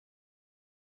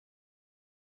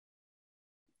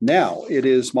Now, it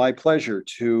is my pleasure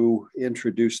to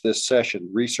introduce this session,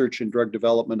 Research and Drug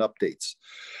Development Updates.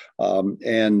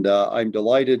 I'm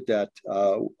delighted that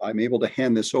I'm able to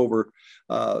hand this over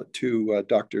to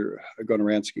Dr.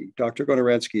 Gonaransky. Dr.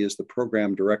 Gonaransky is the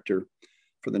Program Director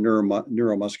for the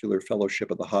Neuromuscular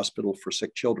Fellowship at the Hospital for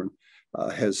Sick Children,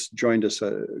 has joined us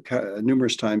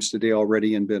numerous times today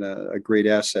already and been a great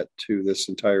asset to this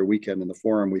entire weekend in the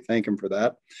forum. We thank him for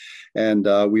that. And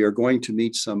we are going to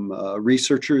meet some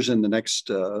researchers in the next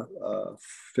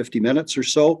 50 minutes or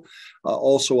so,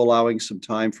 also allowing some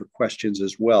time for questions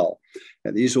as well.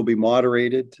 And these will be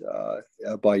moderated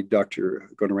by Dr.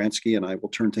 Gonaransky, and I will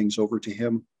turn things over to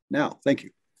him now. Thank you.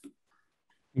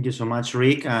 Thank you so much,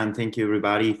 Rick, and thank you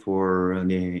everybody for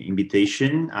the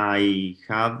invitation. I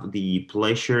have the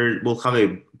pleasure, we'll have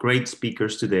a great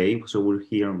speakers today. So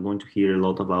I'm going to hear a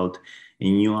lot about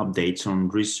new updates on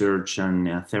research and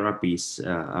therapies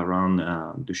around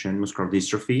Duchenne muscular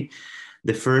dystrophy.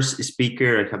 The first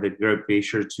speaker, I have the great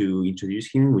pleasure to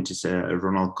introduce him, which is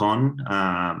Ronald Cohn.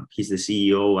 He's the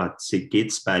CEO at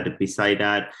SickKids, but beside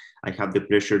that, I have the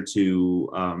pleasure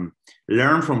to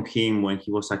learn from him when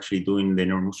he was actually doing the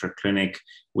neuromuscular clinic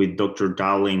with Dr.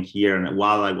 Dowling here. And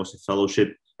while I was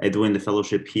doing the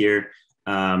fellowship here,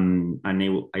 and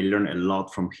I learned a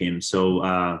lot from him.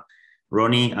 So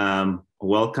Ronnie,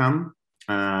 welcome,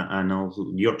 and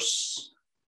all yours.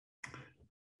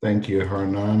 Thank you,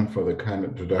 Hernan, for the kind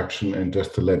introduction. And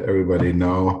just to let everybody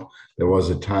know, there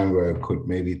was a time where I could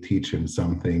maybe teach him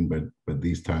something, but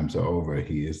these times are over.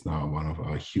 He is now one of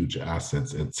our huge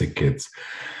assets at SickKids.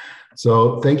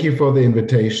 So thank you for the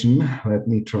invitation. Let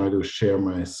me try to share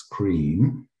my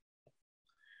screen.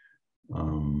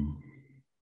 Can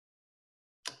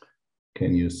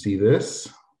you see this?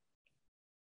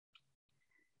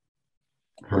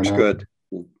 Looks good.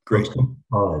 Great.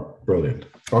 All right, brilliant.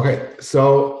 Okay,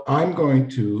 so I'm going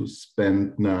to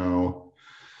spend now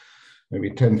maybe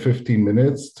 10, 15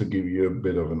 minutes to give you a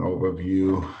bit of an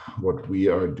overview what we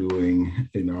are doing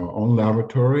in our own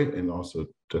laboratory, and also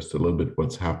just a little bit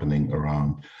what's happening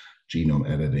around genome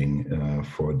editing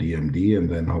for DMD. And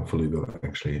then hopefully we'll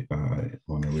actually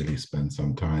want to really spend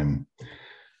some time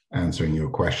answering your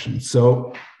questions.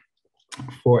 So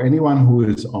for anyone who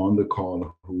is on the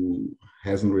call who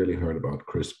hasn't really heard about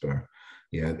CRISPR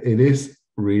yet, it is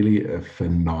really a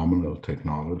phenomenal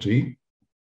technology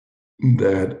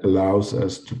that allows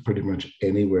us to pretty much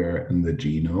anywhere in the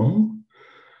genome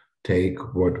take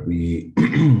what we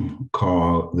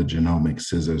call the genomic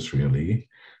scissors, really,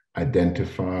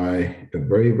 identify a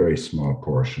very, very small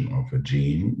portion of a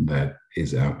gene that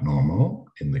is abnormal.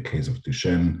 In the case of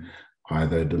Duchenne,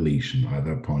 either a deletion,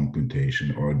 either a point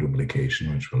mutation or a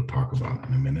duplication, which we'll talk about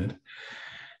in a minute,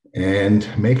 and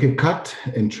make a cut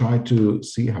and try to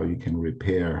see how you can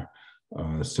repair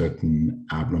certain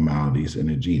abnormalities in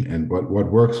a gene. And what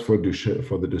works for the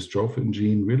dystrophin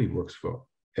gene really works for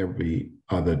every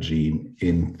other gene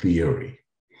in theory.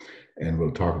 And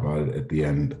we'll talk about it at the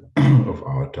end of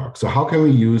our talk. So how can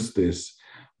we use this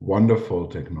wonderful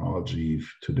technology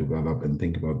to develop and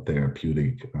think about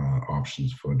therapeutic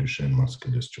options for Duchenne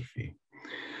muscular dystrophy?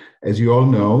 As you all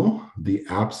know, the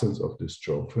absence of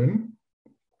dystrophin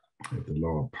at the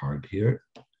lower part here,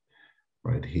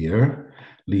 right here,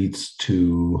 leads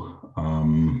to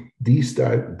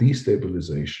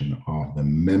destabilization of the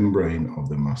membrane of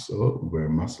the muscle, where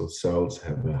muscle cells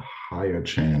have a higher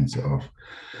chance of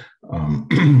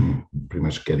pretty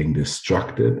much getting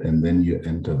destructed, and then you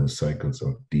enter the cycles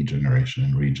of degeneration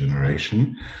and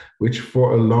regeneration, which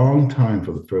for a long time,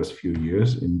 for the first few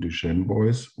years in Duchenne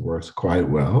boys, works quite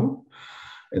well.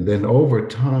 And then over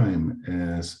time,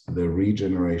 as the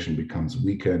regeneration becomes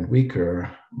weaker and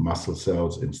weaker, muscle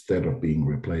cells, instead of being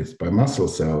replaced by muscle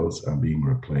cells, are being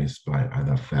replaced by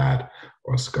either fat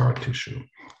or scar tissue.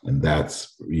 And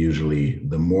that's usually,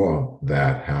 the more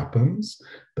that happens,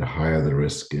 the higher the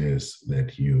risk is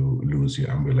that you lose your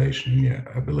ambulation and your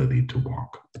ability to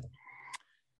walk.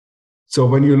 So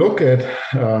when you look at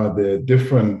the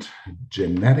different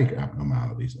genetic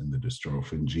abnormalities in the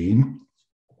dystrophin gene,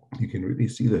 you can really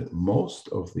see that most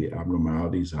of the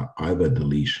abnormalities are either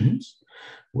deletions,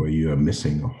 where you are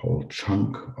missing a whole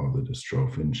chunk of the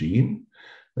dystrophin gene.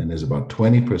 Then there's about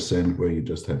 20% where you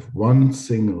just have one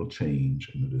single change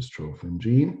in the dystrophin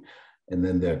gene. And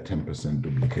then there are 10%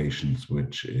 duplications,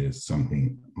 which is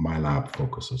something my lab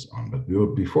focuses on. But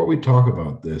before we talk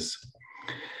about this,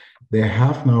 there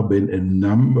have now been a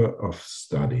number of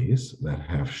studies that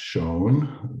have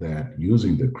shown that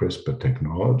using the CRISPR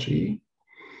technology,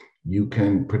 you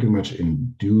can pretty much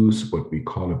induce what we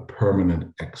call a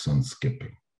permanent exon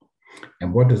skipping.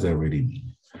 And what does that really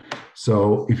mean?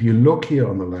 So if you look here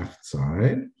on the left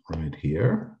side, right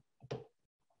here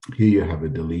you have a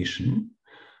deletion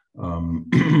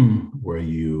where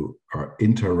you are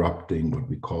interrupting what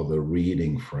we call the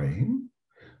reading frame,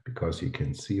 because you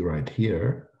can see right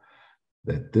here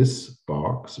that this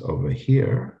box over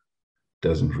here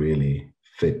doesn't really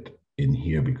fit in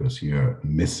here because you're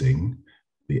missing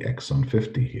the exon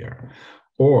 50 here.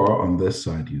 Or on this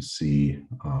side, you see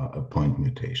a point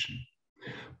mutation.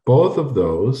 Both of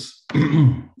those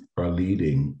are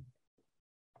leading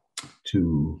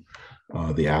to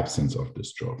the absence of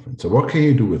dystrophin. So what can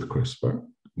you do with CRISPR?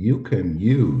 You can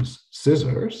use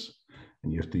scissors,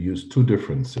 and you have to use two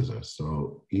different scissors.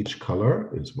 So each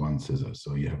color is one scissor.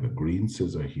 So you have a green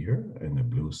scissor here and a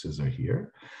blue scissor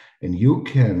here. And you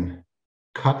can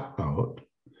cut out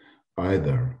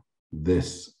either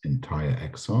this entire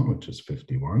exon, which is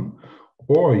 51,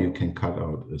 or you can cut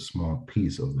out a small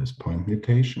piece of this point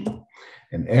mutation.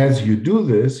 And as you do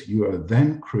this, you are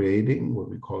then creating what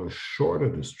we call a shorter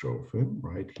dystrophin.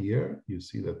 Right here, you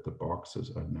see that the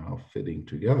boxes are now fitting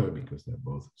together because they're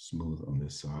both smooth on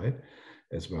this side,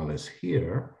 as well as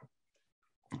here.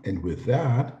 And with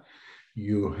that,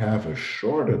 you have a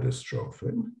shorter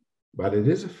dystrophin, but it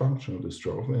is a functional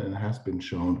dystrophin and has been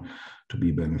shown to be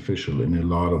beneficial in a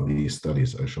lot of these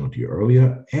studies I showed you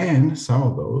earlier. And some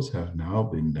of those have now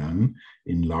been done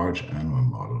in large animal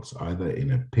models, either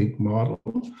in a pig model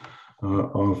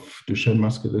of Duchenne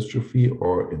muscular dystrophy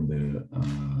or in the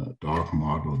dog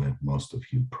model that most of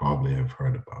you probably have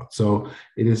heard about. So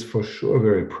it is for sure a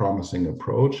very promising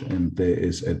approach. And there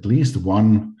is at least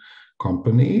one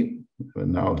company,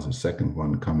 now is the second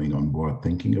one coming on board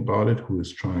thinking about it, who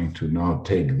is trying to now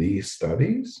take these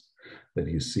studies that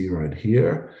you see right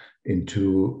here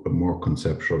into a more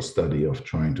conceptual study of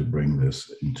trying to bring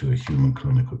this into a human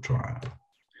clinical trial.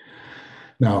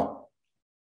 Now,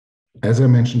 as I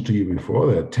mentioned to you before,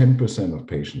 there are 10% of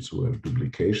patients who have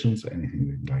duplications,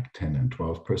 anything like 10 and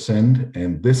 12%.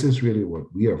 And this is really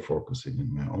what we are focusing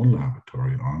in my own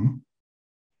laboratory on.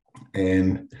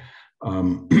 And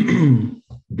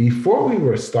before we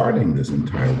were starting this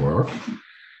entire work,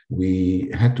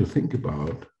 we had to think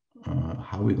about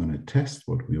how we're going to test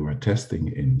what we were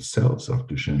testing in cells of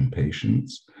Duchenne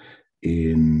patients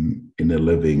in a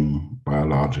living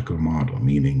biological model,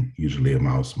 meaning usually a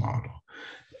mouse model.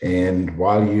 And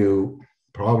while you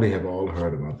probably have all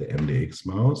heard about the MDX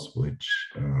mouse, which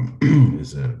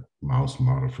is a mouse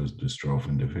model for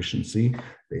dystrophin deficiency,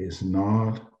 there is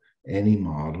not any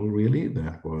model really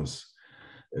that was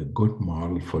a good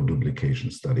model for duplication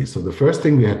studies. So the first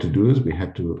thing we had to do is we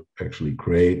had to actually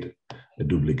create a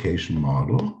duplication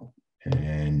model.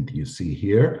 And you see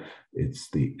here, it's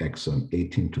the exon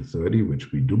 18 to 30,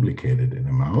 which we duplicated in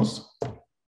a mouse.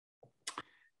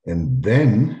 And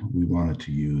then we wanted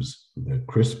to use the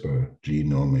CRISPR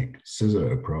genomic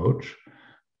scissor approach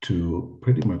to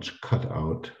pretty much cut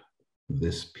out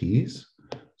this piece.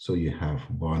 So you have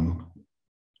one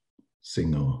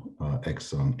single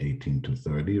exon 18 to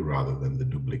 30 rather than the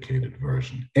duplicated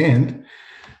version. And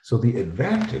so the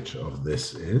advantage of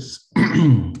this is,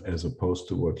 as opposed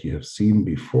to what you have seen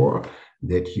before,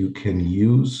 that you can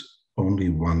use only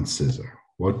one scissor.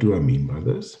 What do I mean by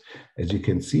this? As you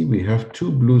can see, we have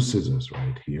two blue scissors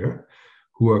right here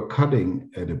who are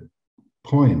cutting at a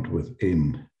point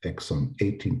within exon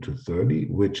 18 to 30,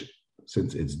 which,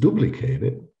 since it's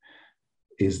duplicated,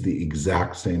 is the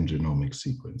exact same genomic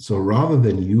sequence. So rather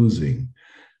than using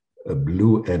a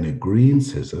blue and a green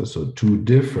scissor, so two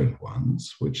different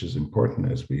ones, which is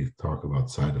important as we talk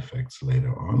about side effects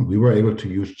later on, we were able to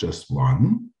use just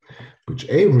one, which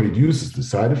reduces the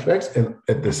side effects and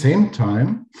at the same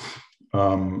time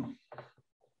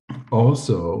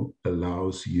also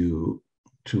allows you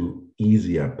to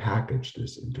easier package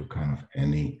this into kind of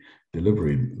any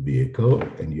delivery vehicle,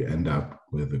 and you end up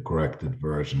with a corrected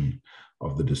version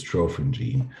of the dystrophin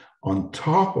gene. On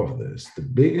top of this, the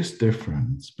biggest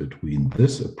difference between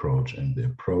this approach and the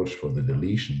approach for the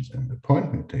deletions and the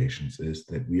point mutations is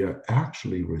that we are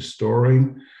actually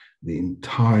restoring the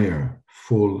entire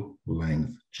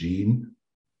full-length gene,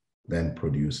 then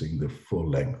producing the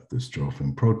full-length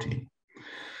dystrophin protein.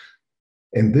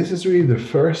 And this is really the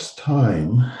first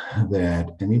time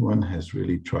that anyone has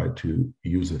really tried to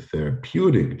use a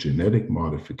therapeutic genetic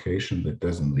modification that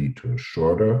doesn't lead to a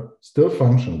shorter, still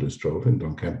functional dystrophin.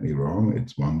 Don't get me wrong,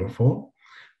 it's wonderful.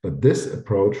 But this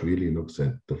approach really looks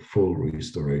at the full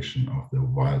restoration of the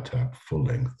wild-type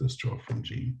full-length dystrophin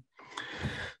gene.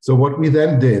 So what we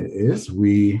then did is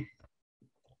we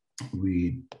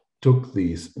took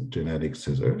these genetic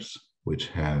scissors, which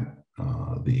had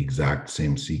the exact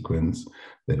same sequence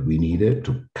that we needed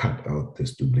to cut out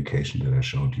this duplication that I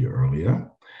showed you earlier.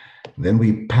 Then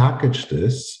we packaged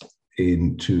this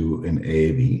into an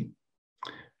AAV,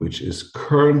 which is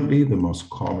currently the most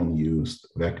common used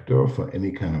vector for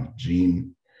any kind of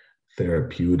gene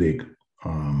therapeutic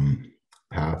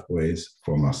pathways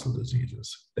for muscle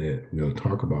diseases. We'll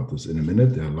talk about this in a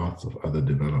minute. There are lots of other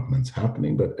developments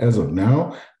happening, but as of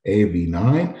now,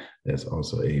 AAV9, there's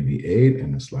also AAV8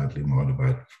 and a slightly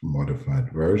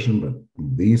modified version, but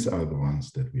these are the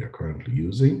ones that we are currently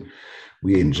using.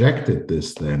 We injected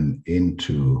this then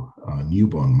into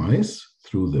newborn mice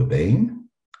through the vein.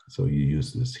 So you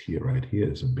use this here, right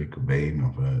here is a big vein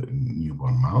of a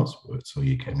newborn mouse, so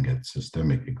you can get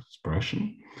systemic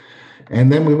expression.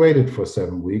 And then we waited for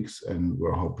 7 weeks, and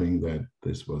we're hoping that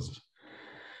this was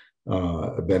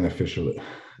a beneficial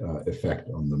effect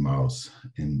on the mouse.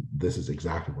 And this is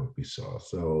exactly what we saw.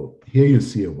 So here you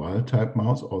see a wild type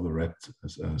mouse. All the red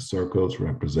circles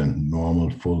represent normal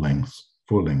full-length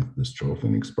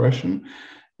dystrophin expression.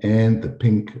 And the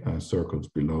pink circles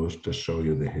below just show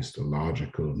you the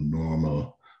histological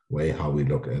normal way how we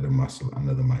look at a muscle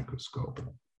under the microscope.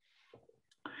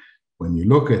 When you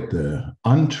look at the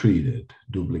untreated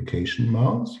duplication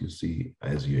mouse, you see,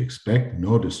 as you expect,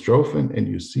 no dystrophin, and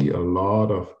you see a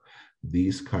lot of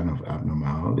these kind of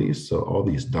abnormalities. So all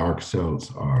these dark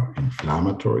cells are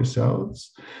inflammatory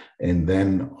cells. And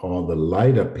then all the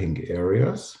lighter pink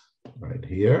areas right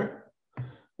here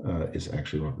is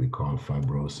actually what we call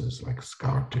fibrosis, like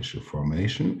scar tissue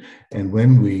formation. And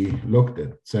when we looked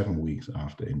at 7 weeks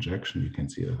after injection, you can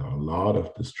see there's a lot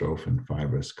of dystrophin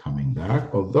fibers coming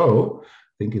back. Although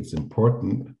I think it's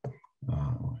important,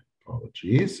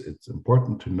 it's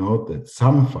important to note that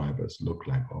some fibers look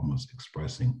like almost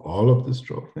expressing all of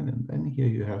dystrophin. And then here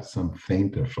you have some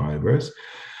fainter fibers,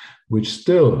 which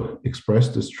still express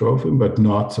dystrophin, but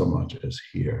not so much as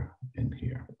here and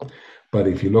here. But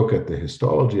if you look at the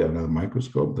histology under the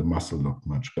microscope, the muscle looked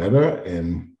much better.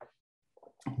 And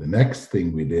the next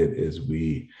thing we did is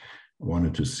we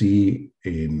wanted to see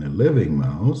in a living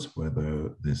mouse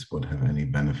whether this would have any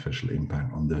beneficial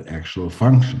impact on the actual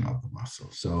function of the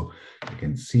muscle. So you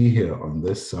can see here on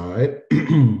this side,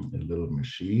 a little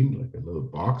machine, like a little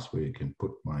box where you can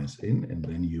put mice in, and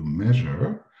then you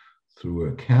measure through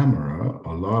a camera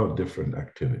a lot of different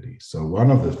activities. So one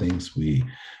of the things we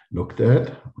looked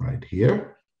at right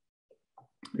here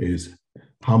is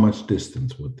how much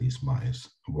distance would these mice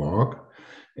walk.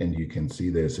 And you can see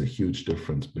there's a huge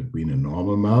difference between a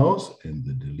normal mouse and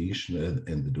the deletion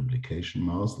and the duplication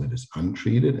mouse that is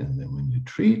untreated. And then when you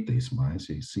treat these mice,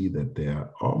 you see that they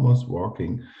are almost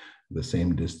walking the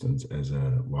same distance as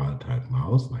a wild type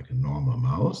mouse, like a normal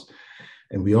mouse.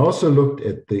 And we also looked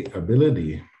at the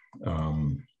ability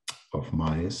of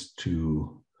mice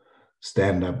to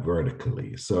stand up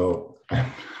vertically. So I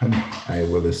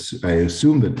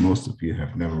assume that most of you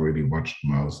have never really watched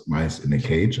mice in a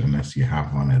cage unless you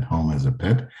have one at home as a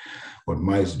pet. What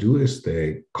mice do is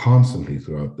they constantly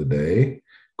throughout the day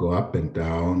go up and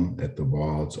down at the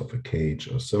walls of a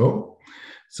cage or so.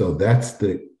 So that's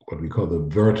what we call the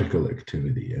vertical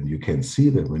activity. And you can see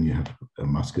that when you have a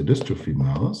muscular dystrophy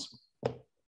mouse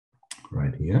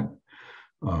right here,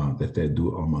 that they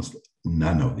do almost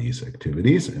none of these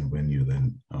activities. And when you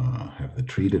then have the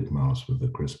treated mouse with the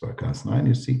CRISPR-Cas9,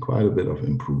 you see quite a bit of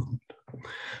improvement.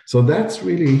 So that's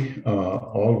really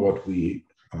all what we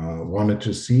wanted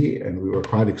to see, and we were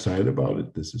quite excited about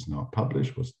it. This is now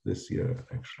published, was this year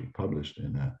actually published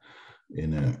in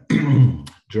a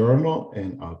journal,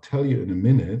 and I'll tell you in a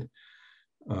minute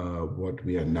what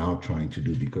we are now trying to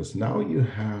do, because now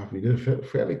we did a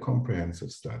fairly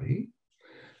comprehensive study.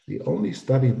 The only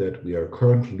study that we are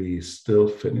currently still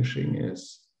finishing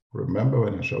is, remember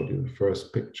when I showed you the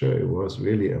first picture, it was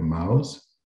really a mouse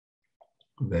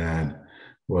that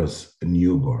was a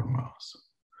newborn mouse,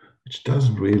 which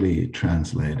doesn't really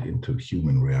translate into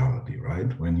human reality,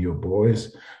 right? When your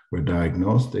boys were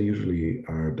diagnosed, they usually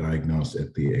are diagnosed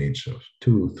at the age of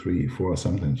 2, 3, 4,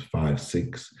 sometimes 5,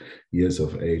 6 years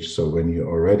of age. So when you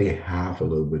already have a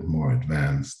little bit more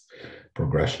advanced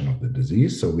progression of the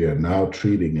disease. So we are now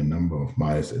treating a number of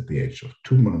mice at the age of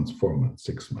 2 months, 4 months,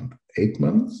 6 months, 8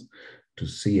 months to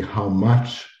see how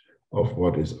much of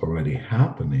what is already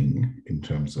happening in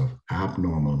terms of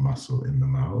abnormal muscle in the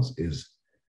mouse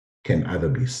can either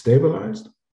be stabilized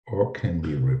or can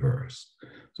be reversed.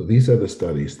 So these are the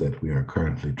studies that we are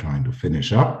currently trying to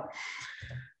finish up.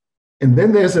 And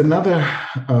then there's another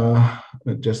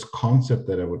just concept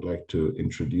that I would like to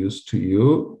introduce to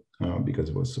you, because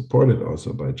it was supported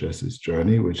also by Jesse's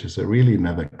journey, which is really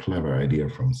another clever idea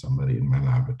from somebody in my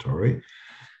laboratory.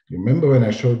 You remember when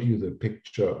I showed you the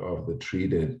picture of the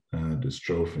treated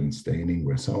dystrophin staining,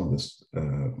 where some of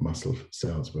the muscle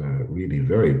cells were really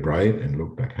very bright and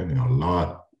looked like having a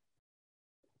lot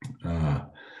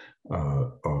of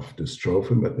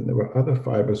dystrophin, but then there were other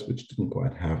fibers which didn't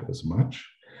quite have as much.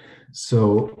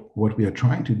 So what we are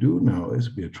trying to do now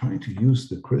is we are trying to use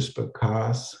the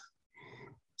CRISPR-Cas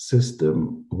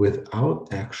system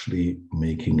without actually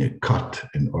making a cut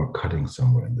or cutting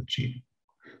somewhere in the gene.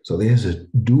 So there's a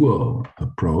dual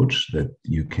approach that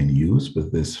you can use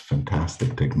with this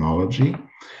fantastic technology.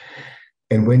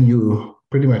 And when you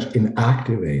pretty much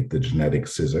inactivate the genetic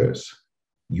scissors,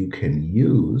 you can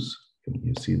use, and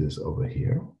you see this over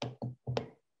here,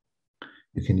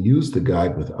 you can use the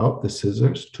guide without the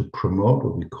scissors to promote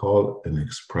what we call an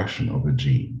expression of a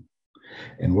gene.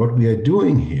 And what we are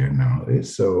doing here now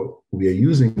is, so we are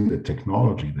using the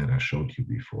technology that I showed you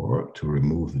before to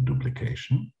remove the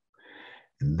duplication.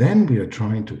 And then we are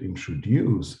trying to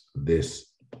introduce this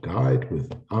guide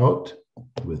without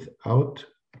the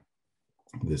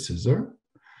scissor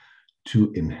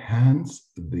to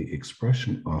enhance the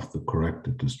expression of the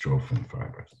corrected dystrophin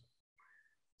fibers.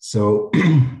 So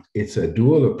it's a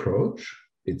dual approach.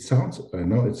 It sounds, I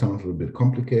know it sounds a little bit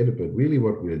complicated, but really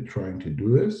what we're trying to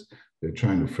do is we're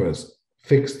trying to first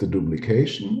fix the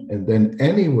duplication, and then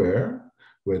anywhere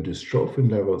where dystrophin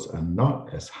levels are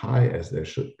not as high as they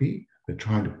should be, we're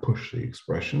trying to push the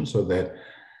expression so that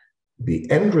the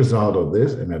end result of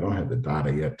this, and I don't have the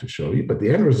data yet to show you, but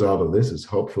the end result of this is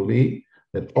hopefully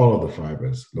that all of the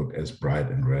fibers look as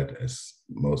bright and red as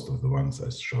most of the ones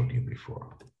I showed you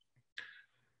before.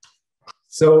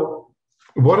 So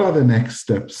what are the next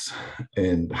steps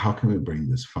and how can we bring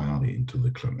this finally into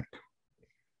the clinic?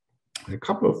 A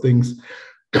couple of things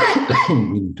we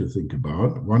need to think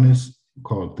about. One is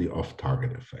called the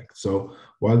off-target effect. So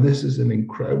while this is an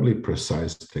incredibly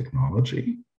precise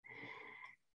technology,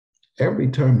 every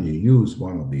time you use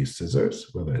one of these scissors,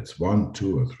 whether it's 1,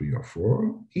 2, or 3, or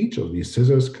 4, each of these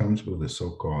scissors comes with a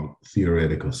so-called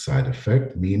theoretical side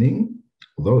effect, meaning,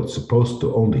 although it's supposed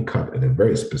to only cut at a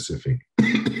very specific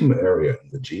area in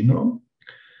the genome,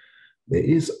 there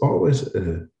is always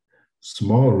a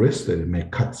small risk that it may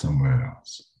cut somewhere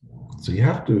else. So you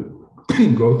have to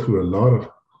go through a lot of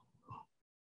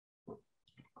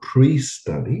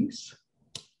pre-studies,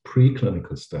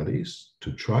 preclinical studies,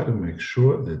 to try to make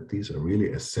sure that these are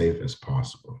really as safe as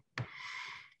possible.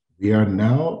 We are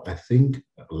now, I think,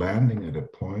 landing at a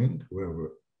point where we're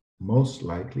most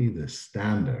likely the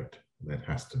standard that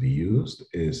has to be used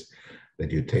is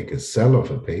that you take a cell of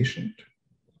a patient,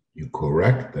 you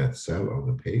correct that cell of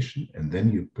the patient, and then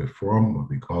you perform what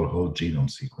we call whole genome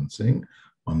sequencing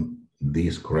on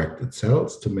these corrected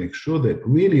cells to make sure that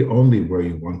really only where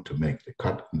you want to make the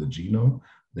cut in the genome,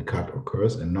 the cut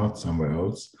occurs and not somewhere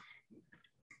else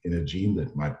in a gene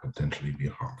that might potentially be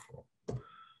harmful.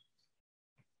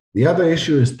 The other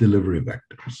issue is delivery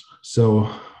vectors. So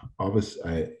obviously,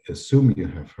 I assume you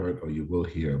have heard or you will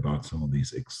hear about some of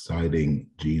these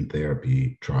exciting gene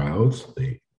therapy trials,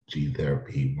 the gene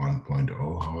therapy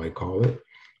 1.0, how I call it,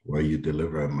 where you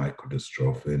deliver a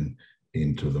microdystrophin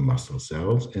into the muscle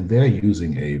cells, and they're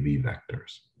using AAV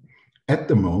vectors. At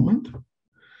the moment,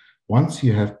 once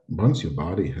your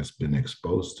body has been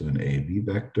exposed to an AAV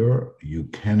vector, you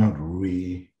cannot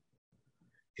re-inject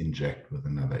with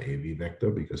another AAV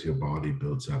vector because your body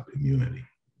builds up immunity.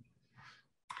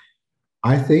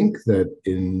 I think that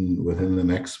within the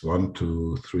next 1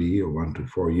 to 3 or 1 to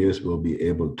 4 years, we'll be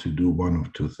able to do one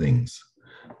of two things.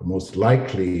 The most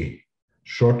likely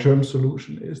short-term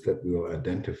solution is that we will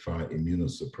identify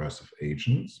immunosuppressive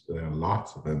agents. There are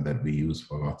lots of them that we use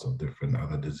for lots of different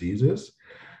other diseases,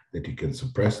 that you can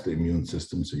suppress the immune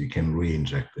system so you can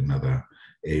re-inject another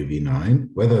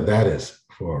AAV9, whether that is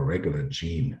for a regular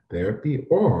gene therapy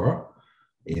or,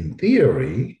 in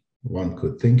theory, one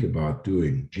could think about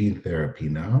doing gene therapy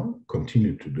now,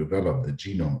 continue to develop the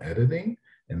genome editing,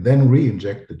 and then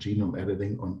re-inject the genome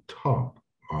editing on top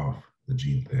of the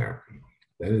gene therapy.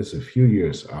 That is a few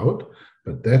years out,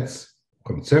 but that's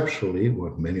conceptually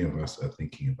what many of us are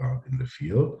thinking about in the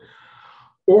field.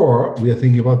 Or we are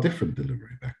thinking about different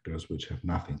delivery vectors, which have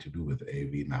nothing to do with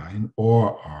AAV9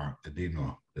 or are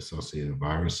adeno-associated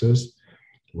viruses,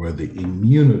 where the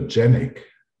immunogenic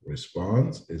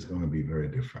response is going to be very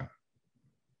different.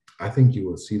 I think you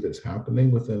will see this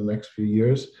happening within the next few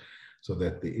years, so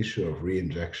that the issue of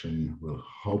re-injection will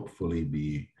hopefully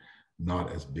be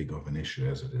not as big of an issue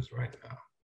as it is right now.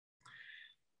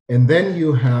 And then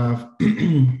you have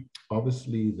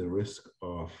obviously the risk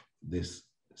of this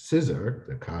scissor,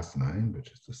 the Cas9,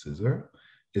 which is the scissor,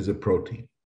 is a protein.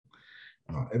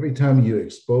 Every time you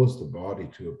expose the body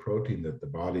to a protein that the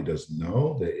body doesn't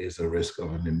know, there is a risk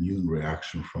of an immune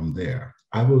reaction from there.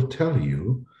 I will tell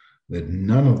you that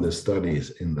none of the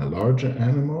studies in the larger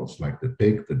animals, like the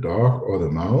pig, the dog, or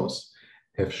the mouse,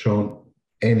 have shown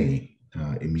any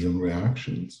immune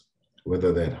reactions.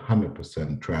 Whether that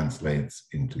 100% translates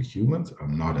into humans,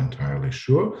 I'm not entirely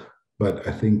sure, but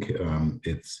I think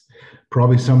it's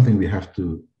probably something we have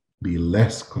to be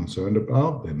less concerned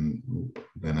about than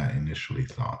I initially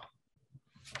thought.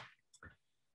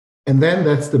 And then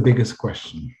that's the biggest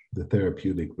question, the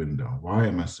therapeutic window. Why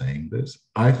am I saying this?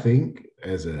 I think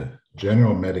as a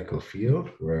general medical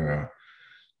field where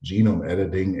genome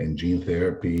editing and gene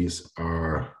therapies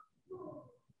are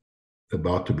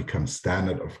about to become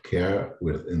standard of care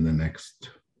within the next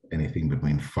anything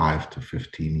between 5 to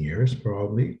 15 years,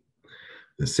 probably.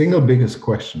 The single biggest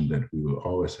question that we will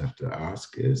always have to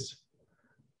ask is,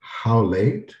 how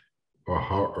late or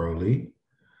how early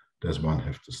does one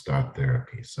have to start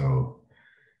therapy? So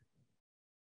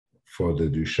for the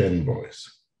Duchenne boys,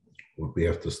 would we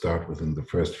have to start within the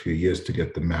first few years to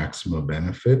get the maximal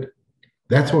benefit?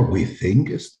 That's what we think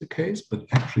is the case, but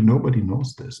actually nobody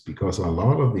knows this, because a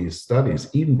lot of these studies,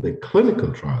 even the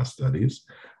clinical trial studies,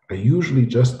 are usually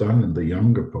just done in the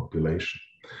younger population.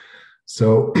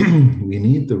 So we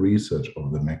need the research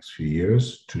over the next few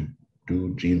years to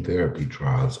do gene therapy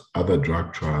trials, other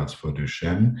drug trials for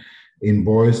Duchenne in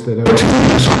boys that are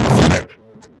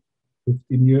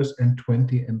 15 years and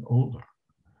 20 and older.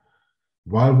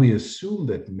 While we assume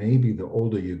that maybe the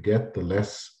older you get, the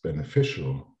less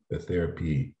beneficial the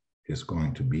therapy is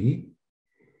going to be,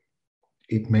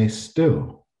 it may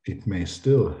still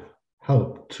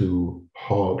help to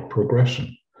halt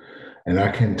progression. And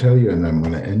I can tell you, and I'm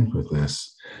going to end with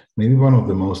this, maybe one of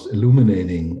the most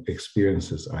illuminating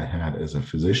experiences I had as a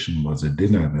physician was a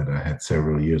dinner that I had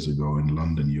several years ago in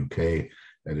London, UK,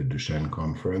 at a Duchenne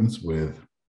conference with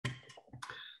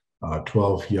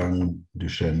 12 young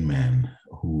Duchenne men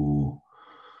who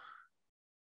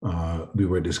we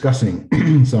were discussing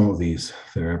some of these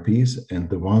therapies, and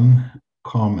the one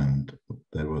comment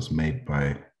that was made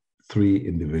by 3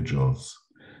 individuals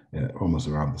almost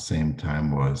around the same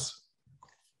time was,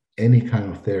 any kind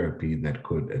of therapy that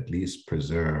could at least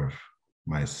preserve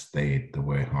my state the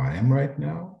way I am right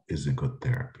now is a good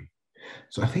therapy.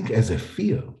 So I think as a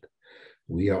field,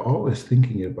 we are always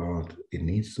thinking about it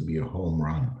needs to be a home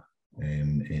run.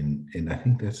 And I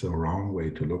think that's a wrong way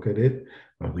to look at it,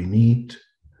 but we need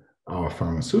our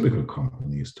pharmaceutical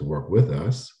companies to work with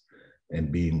us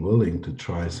and being willing to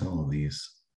try some of these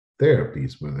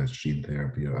therapies, whether it's gene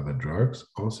therapy or other drugs,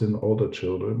 also in older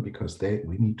children, because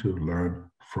we need to learn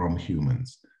from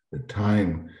humans. The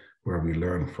time where we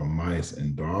learn from mice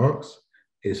and dogs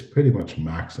is pretty much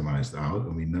maximized out,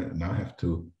 and we now have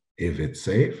to, if it's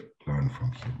safe, learn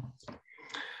from humans.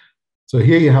 So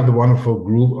here you have the wonderful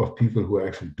group of people who are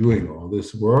actually doing all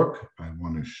this work. I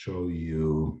want to show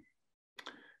you.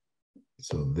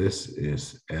 So this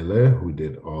is Elle, who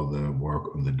did all the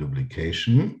work on the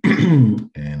duplication.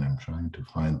 And I'm trying to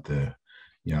find the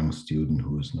young student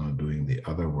who is now doing the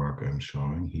other work I'm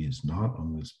showing. He is not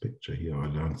on this picture here. I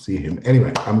don't see him.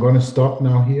 Anyway, I'm going to stop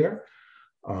now here.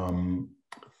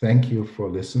 Thank you for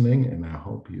listening, and I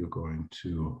hope you're going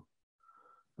to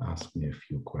ask me a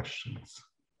few questions.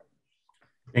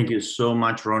 Thank you so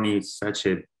much, Ronnie. It's such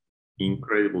an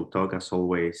incredible talk as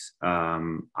always.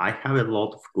 I have a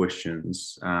lot of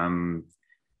questions.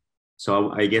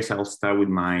 So I guess I'll start with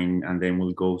mine, and then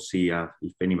we'll go see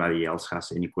if anybody else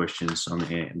has any questions on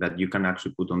that you can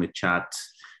actually put on the chat.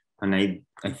 And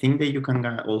I think that you can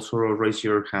also raise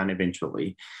your hand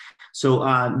eventually. So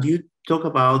you talk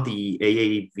about the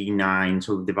AAV9,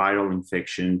 so the viral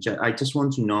infection. I just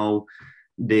want to know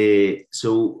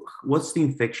so what's the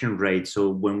infection rate? So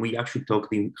when we actually talk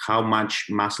how much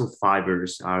muscle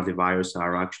fibers are the virus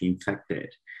are actually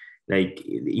infected, like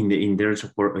in terms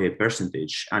of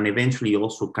percentage, and eventually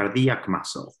also cardiac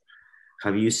muscle.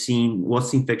 Have you seen what's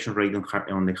the infection rate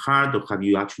on the heart, or have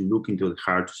you actually looked into the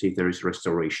heart to see if there is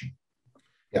restoration?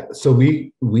 Yeah, so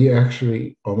we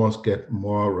actually almost get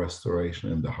more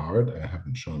restoration in the heart. I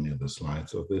haven't shown you the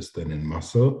slides of this than in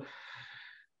muscle.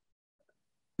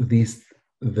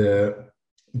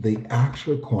 The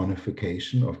actual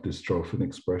quantification of dystrophin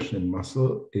expression in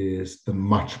muscle is a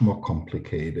much more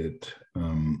complicated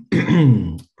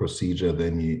procedure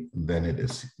than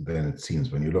it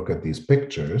seems. When you look at these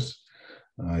pictures,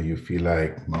 you feel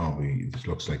like, it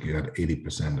looks like you had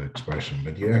 80% expression,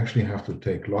 but you actually have to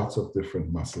take lots of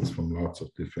different muscles from lots of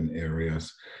different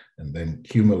areas and then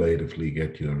cumulatively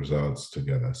get your results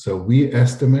together. So we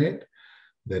estimate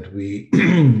that we,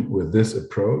 with this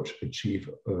approach, achieve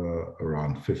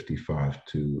around 55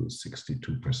 to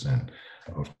 62%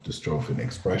 of dystrophin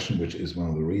expression, which is one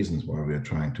of the reasons why we are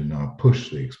trying to now push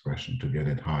the expression to get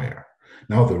it higher.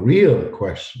 Now, the real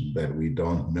question that we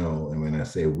don't know, and when I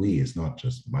say we, it's not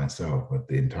just myself, but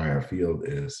the entire field,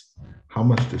 is how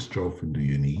much dystrophin do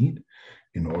you need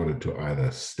in order to either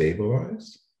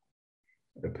stabilize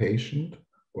a patient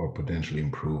or potentially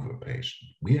improve a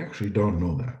patient? We actually don't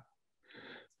know that.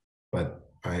 But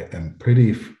I am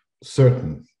pretty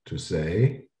certain to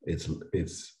say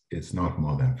it's not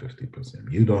more than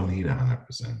 50%. You don't need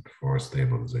 100% for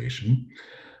stabilization.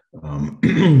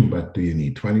 But do you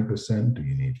need 20%? Do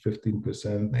you need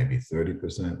 15%? Maybe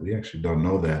 30%? We actually don't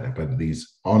know that, but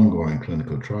these ongoing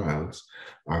clinical trials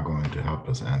are going to help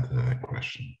us answer that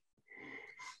question.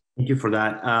 Thank you for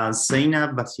that.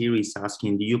 Zainab Basir is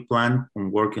asking, do you plan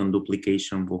on working on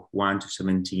duplication of 1 to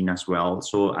 17 as well?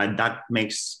 So that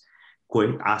makes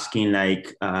asking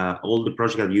like all the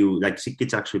project that you, like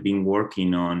SickKids actually been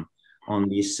working on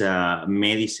this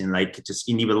medicine, like just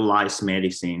individualized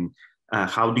medicine.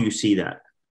 How do you see that?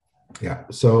 Yeah,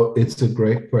 so it's a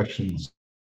great question.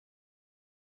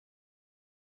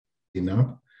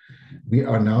 We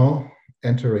are now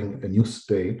entering a new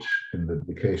stage in the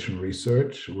duplication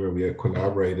research where we are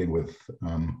collaborating with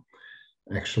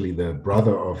actually the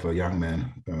brother of a young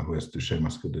man who has Duchenne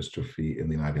muscular dystrophy in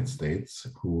the United States,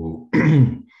 who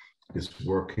is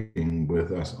working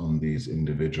with us on these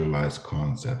individualized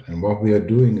concepts. And what we are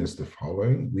doing is the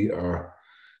following. We are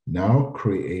now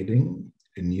creating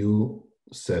a new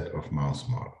set of mouse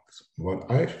models. What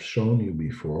I've shown you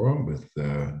before with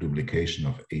the duplication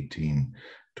of 18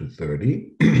 to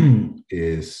 30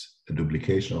 is a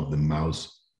duplication of the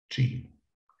mouse gene.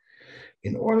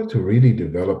 In order to really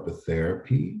develop a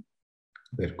therapy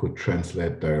that could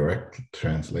translate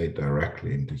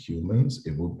directly into humans,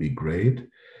 it would be great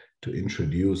to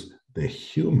introduce the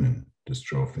human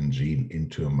dystrophin gene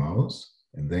into a mouse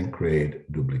and then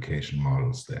create duplication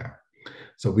models there.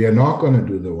 So we are not going to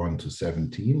do the 1 to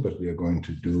 17, but we are going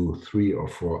to do 3 or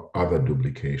 4 other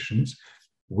duplications,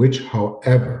 which,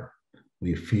 however,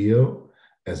 we feel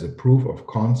as a proof of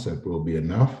concept will be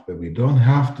enough that we don't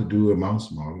have to do a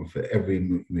mouse model for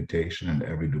every mutation and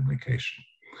every duplication.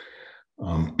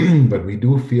 But we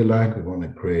do feel like we want to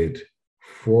create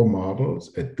 4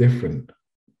 models at different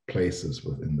places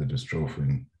within the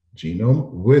dystrophin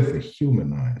genome with a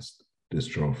humanized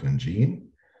dystrophin gene.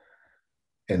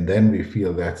 And then we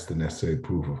feel that's the necessary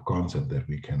proof of concept that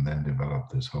we can then develop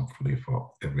this hopefully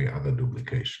for every other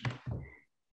duplication.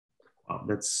 Wow,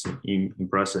 that's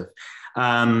impressive.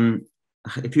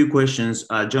 A few questions.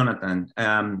 Jonathan,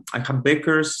 I have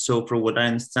Becker's, so from what I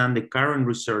understand, the current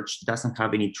research doesn't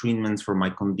have any treatments for my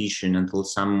condition until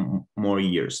some more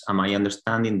years. Am I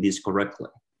understanding this correctly?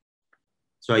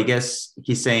 So I guess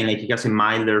he's saying like he has a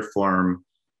milder form,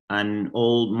 and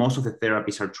most of the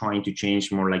therapies are trying to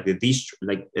change more like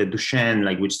Duchenne,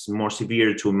 like which is more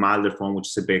severe, to a milder form, which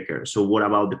is a Becker. So what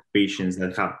about the patients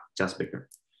that have just Becker?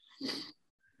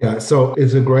 Yeah, so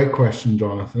it's a great question,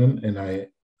 Jonathan. And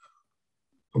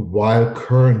while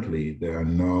currently there are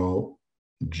no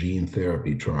gene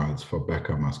therapy trials for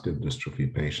Becker muscular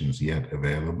dystrophy patients yet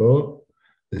available,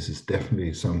 this is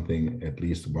definitely something at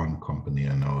least one company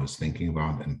I know is thinking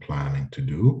about and planning to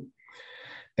do.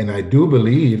 And I do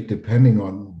believe, depending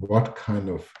on what kind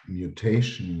of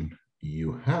mutation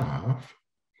you have,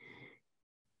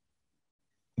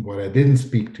 what I didn't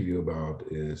speak to you about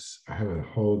is I have a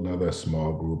whole nother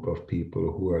small group of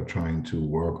people who are trying to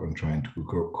work on trying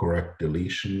to correct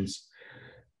deletions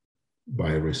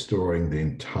by restoring the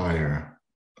entire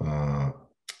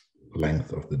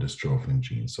length of the dystrophin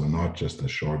gene. So not just a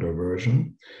shorter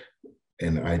version.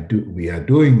 And we are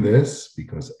doing this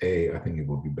because I think it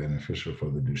would be beneficial for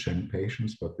the Duchenne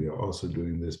patients, but we are also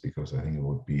doing this because I think it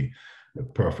would be a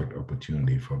perfect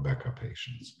opportunity for Becker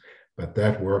patients. But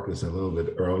that work is a little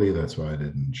bit early. That's why I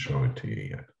didn't show it to you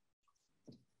yet.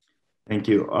 Thank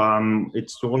you.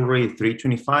 It's already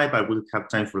 3:25. I will have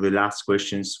time for the last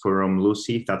questions from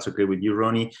Lucy, if that's okay with you,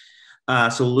 Ronnie.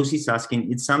 So Lucy's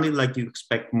asking, it sounded like you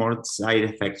expect more side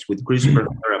effects with CRISPR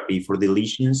therapy for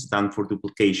deletions than for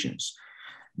duplications.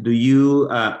 Due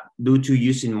to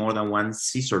using more than one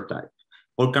scissor type?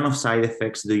 What kind of side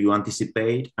effects do you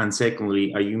anticipate? And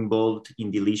secondly, are you involved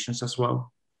in deletions as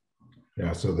well?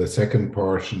 Yeah, so the second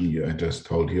portion I just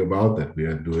told you about, that we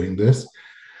are doing this.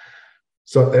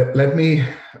 So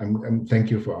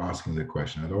thank you for asking the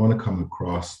question. I don't want to come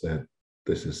across that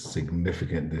this is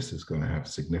significant. This is going to have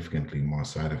significantly more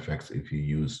side effects if you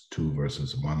use 2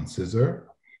 versus 1 scissor.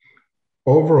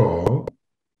 Overall,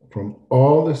 from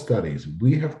all the studies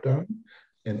we have done,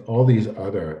 and all these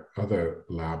other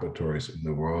laboratories in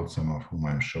the world, some of whom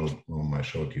I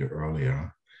showed you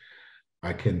earlier,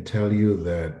 I can tell you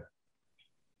that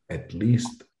at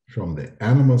least from the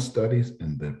animal studies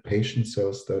and the patient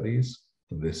cell studies,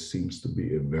 this seems to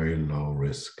be a very low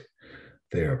risk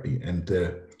therapy. And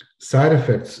the side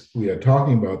effects we are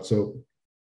talking about, so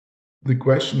the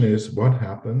question is, what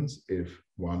happens if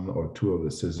one or two of the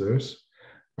scissors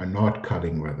are not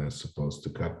cutting where they're supposed to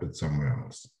cut, but somewhere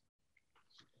else?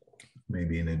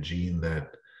 Maybe in a gene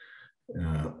that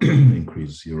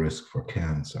increases your risk for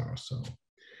cancer or so.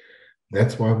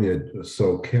 That's why we are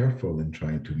so careful in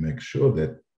trying to make sure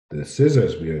that the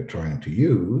scissors we are trying to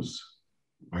use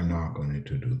are not going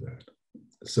to do that.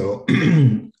 So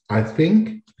I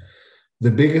think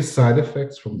the biggest side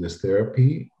effects from this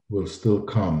therapy will still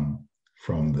come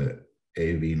from the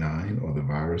AAV9 or the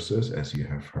viruses. As you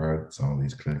have heard, some of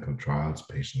these clinical trials,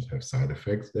 patients have side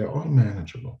effects. They're all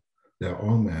manageable.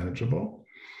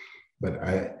 But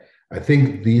I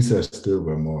think these are still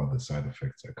where more of the side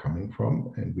effects are coming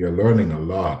from. And we are learning a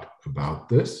lot about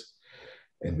this.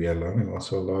 And we are learning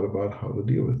also a lot about how to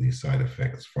deal with these side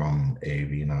effects from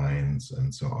AAV9s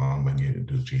and so on when you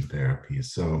do gene therapy.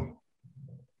 So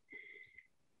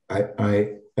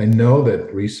I know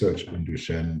that research in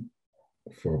Duchenne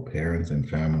for parents and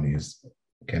families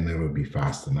can never be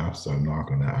fast enough. So I'm not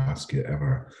going to ask you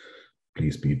ever,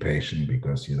 please be patient,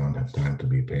 because you don't have time to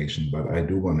be patient. But I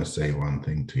do want to say one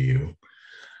thing to you.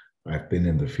 I've been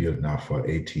in the field now for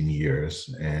 18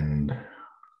 years, and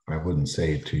I wouldn't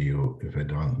say it to you if I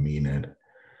don't mean it.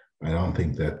 I don't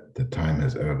think that the time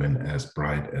has ever been as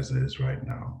bright as it is right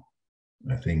now.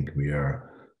 I think we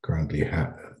are currently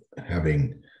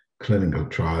having clinical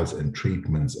trials and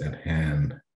treatments at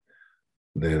hand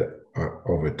that are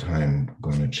over time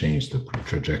going to change the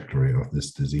trajectory of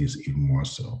this disease even more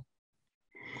so.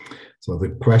 So the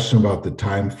question about the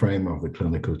time frame of the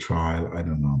clinical trial, I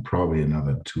don't know, probably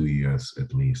another 2 years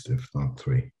at least, if not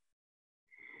 3.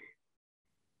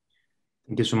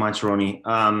 Thank you so much, Ronnie.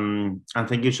 And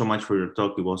thank you so much for your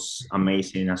talk. It was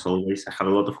amazing, as always. I have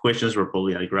a lot of questions, but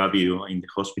probably I'll grab you in the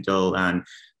hospital. And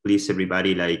please,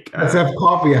 everybody, let's have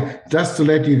coffee. Just to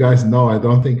let you guys know, I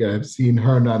don't think I've seen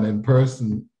Hernan in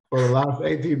person for the last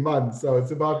 18 months. So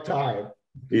it's about time.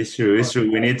 It's true.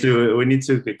 We need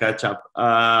to catch up.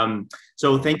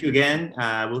 So thank you again.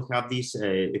 We'll have this.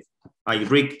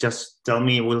 Rick, just tell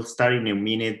me. We'll start in a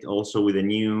minute. Also with a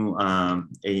new.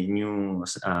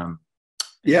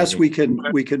 Yes, we can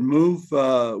move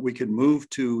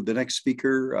to the next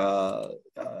speaker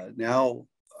now.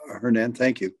 Hernan,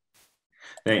 thank you.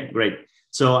 Great.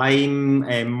 So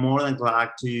I'm more than glad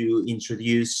to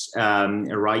introduce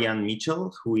Ryan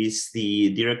Mitchell, who is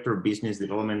the Director of Business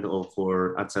Development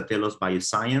at Satellos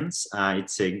Bioscience.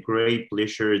 It's a great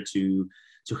pleasure to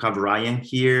have Ryan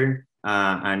here,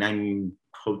 and I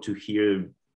hope to hear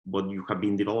what you have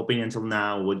been developing until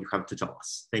now, what you have to tell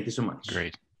us. Thank you so much.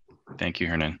 Great. Thank you,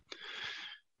 Hernan.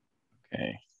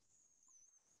 Okay.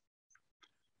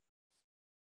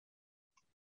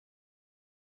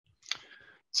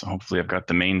 So hopefully I've got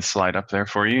the main slide up there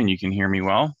for you and you can hear me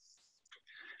well.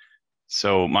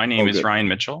 So my name is Ryan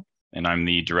Mitchell, and I'm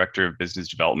the Director of Business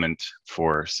Development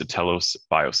for Satellos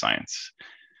Bioscience.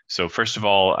 So first of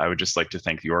all, I would just like to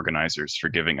thank the organizers for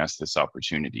giving us this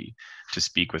opportunity to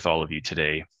speak with all of you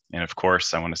today. And of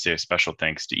course, I want to say a special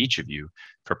thanks to each of you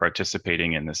for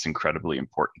participating in this incredibly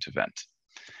important event.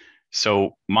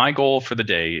 So my goal for the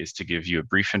day is to give you a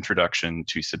brief introduction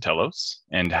to Satellos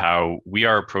and how we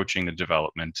are approaching the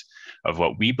development of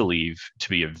what we believe to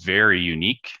be a very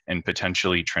unique and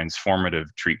potentially transformative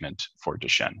treatment for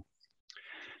Duchenne.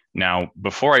 Now,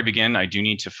 before I begin, I do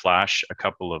need to flash a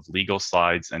couple of legal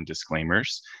slides and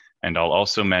disclaimers, and I'll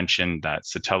also mention that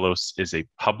Satellos is a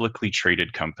publicly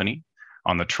traded company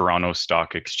on the Toronto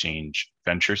Stock Exchange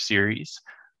Venture Series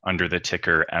under the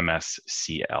ticker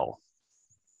MSCL.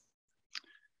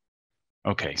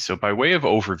 Okay, so by way of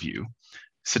overview,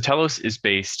 Satellos is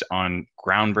based on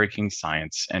groundbreaking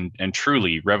science and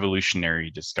truly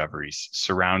revolutionary discoveries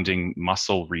surrounding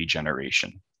muscle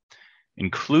regeneration,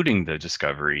 including the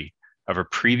discovery of a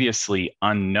previously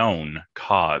unknown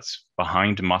cause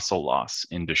behind muscle loss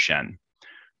in Duchenne,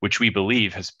 which we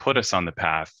believe has put us on the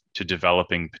path to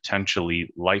developing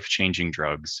potentially life-changing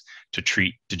drugs to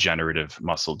treat degenerative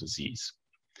muscle disease.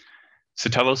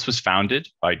 Satellos was founded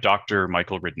by Dr.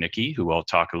 Michael Rudnicki, who I'll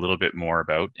talk a little bit more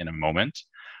about in a moment,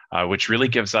 which really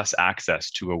gives us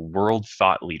access to a world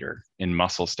thought leader in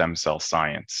muscle stem cell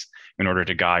science in order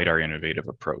to guide our innovative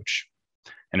approach.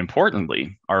 And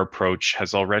importantly, our approach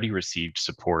has already received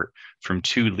support from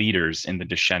 2 leaders in the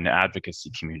Duchenne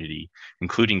advocacy community,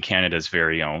 including Canada's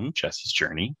very own Jessie's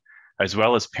Journey, as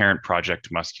well as Parent Project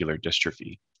Muscular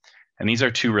Dystrophy. And these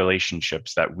are 2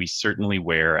 relationships that we certainly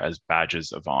wear as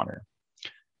badges of honor.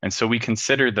 And so we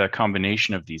consider the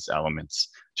combination of these elements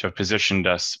to have positioned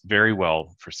us very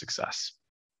well for success.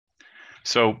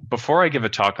 So before I give a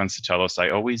talk on Satellos, I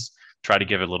always try to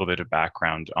give a little bit of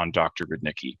background on Dr.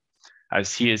 Rudnicki,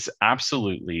 as he is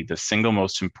absolutely the single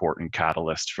most important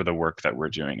catalyst for the work that we're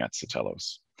doing at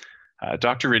Satellos.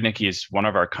 Dr. Rudnicki is one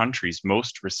of our country's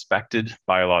most respected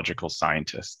biological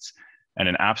scientists and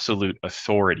an absolute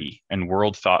authority and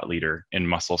world thought leader in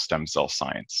muscle stem cell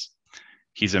science.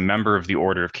 He's a member of the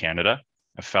Order of Canada,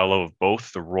 a fellow of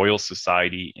both the Royal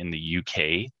Society in the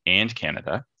UK and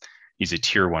Canada. He's a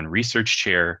Tier 1 research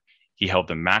chair. He held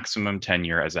the maximum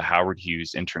tenure as a Howard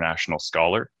Hughes International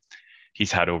Scholar.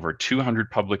 He's had over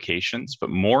 200 publications, but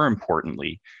more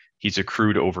importantly, he's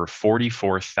accrued over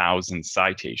 44,000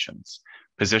 citations,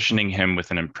 positioning him with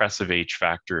an impressive H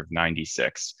factor of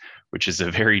 96, which is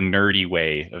a very nerdy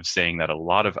way of saying that a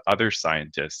lot of other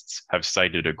scientists have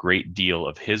cited a great deal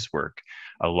of his work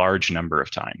a large number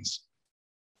of times.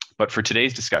 But for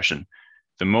today's discussion,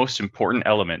 the most important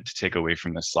element to take away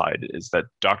from this slide is that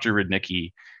Dr.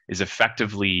 Rudnicki is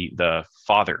effectively the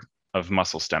father of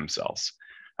muscle stem cells.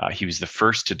 He was the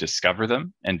first to discover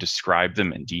them and describe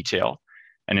them in detail.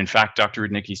 And in fact, Dr.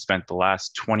 Rudnicki spent the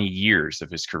last 20 years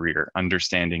of his career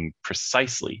understanding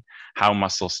precisely how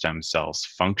muscle stem cells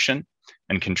function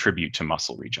and contribute to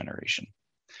muscle regeneration.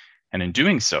 And in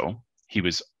doing so, he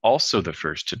was also the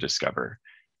first to discover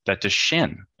that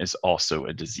Duchenne is also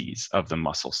a disease of the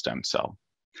muscle stem cell.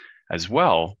 As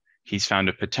well, he's found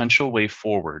a potential way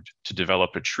forward to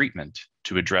develop a treatment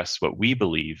to address what we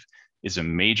believe is a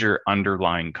major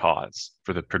underlying cause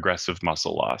for the progressive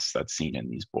muscle loss that's seen in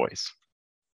these boys.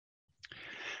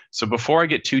 So before I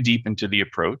get too deep into the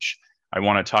approach, I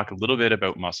want to talk a little bit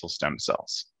about muscle stem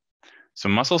cells. So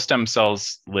muscle stem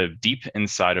cells live deep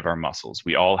inside of our muscles.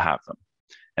 We all have them,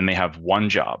 and they have one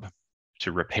job: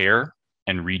 to repair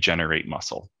and regenerate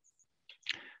muscle.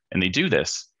 And they do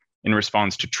this in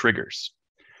response to triggers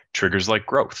like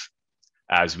growth.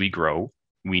 As we grow,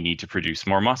 we need to produce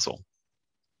more muscle.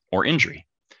 Or injury.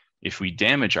 If we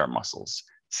damage our muscles,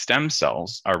 stem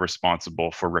cells are responsible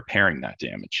for repairing that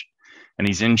damage. And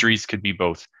these injuries could be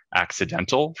both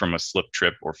accidental from a slip,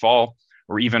 trip, or fall,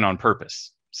 or even on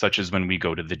purpose, such as when we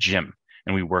go to the gym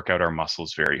and we work out our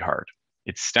muscles very hard.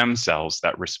 It's stem cells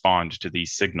that respond to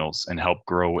these signals and help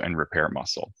grow and repair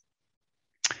muscle.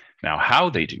 Now, how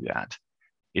they do that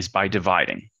is by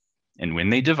dividing. And when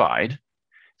they divide,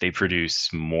 they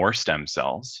produce more stem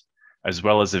cells, as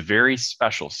well as a very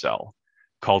special cell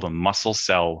called a muscle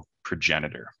cell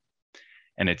progenitor.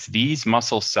 And it's these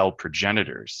muscle cell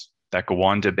progenitors that go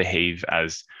on to behave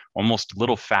as almost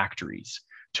little factories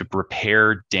to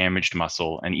repair damaged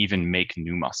muscle and even make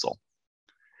new muscle.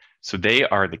 So they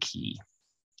are the key.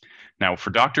 Now,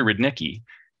 for Dr. Rudnicki,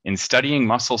 in studying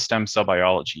muscle stem cell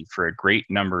biology for a great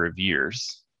number of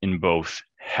years in both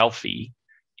healthy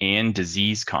and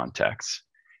disease contexts,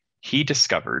 he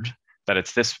discovered that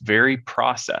it's this very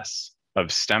process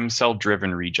of stem cell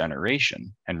driven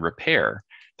regeneration and repair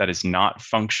that is not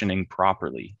functioning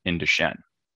properly in Duchenne.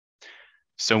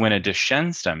 So when a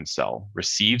Duchenne stem cell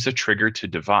receives a trigger to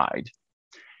divide,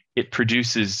 it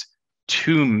produces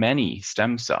too many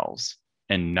stem cells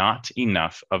and not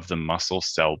enough of the muscle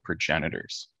cell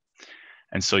progenitors.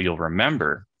 And so you'll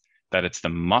remember that it's the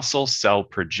muscle cell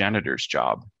progenitor's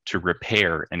job to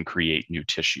repair and create new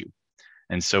tissue.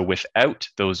 And so without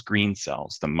those green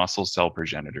cells, the muscle cell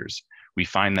progenitors, we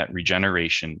find that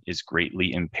regeneration is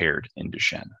greatly impaired in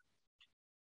Duchenne.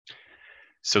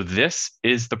 So this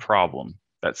is the problem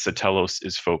that Satellos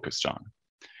is focused on.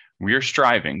 We are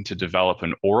striving to develop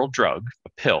an oral drug, a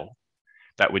pill,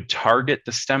 that would target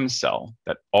the stem cell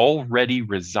that already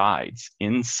resides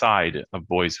inside of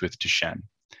boys with Duchenne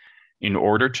in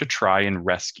order to try and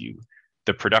rescue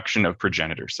the production of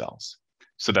progenitor cells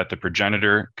so that the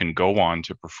progenitor can go on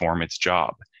to perform its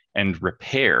job and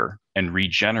repair and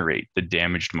regenerate the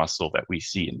damaged muscle that we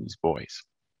see in these boys.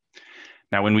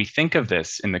 Now, when we think of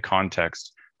this in the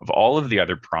context of all of the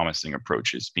other promising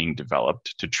approaches being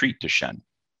developed to treat Duchenne,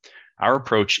 our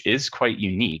approach is quite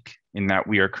unique in that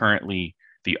we are currently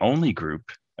the only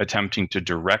group attempting to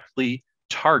directly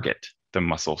target the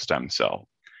muscle stem cell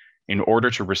in order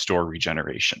to restore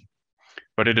regeneration.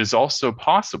 But it is also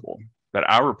possible that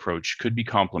our approach could be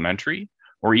complementary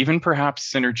or even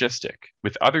perhaps synergistic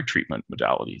with other treatment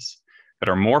modalities that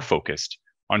are more focused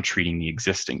on treating the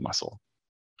existing muscle.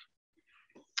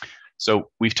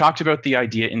 So we've talked about the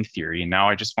idea in theory, and now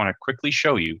I just want to quickly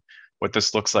show you what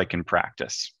this looks like in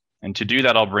practice. And to do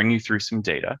that, I'll bring you through some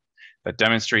data that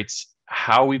demonstrates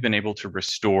how we've been able to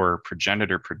restore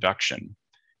progenitor production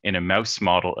in a mouse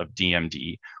model of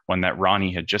DMD, one that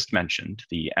Ronnie had just mentioned,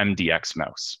 the MDX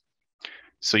mouse.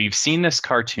 So you've seen this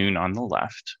cartoon on the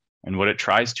left, and what it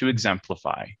tries to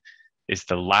exemplify is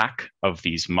the lack of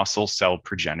these muscle cell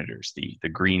progenitors, the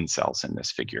green cells in this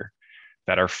figure,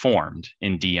 that are formed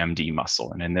in DMD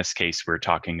muscle. And in this case, we're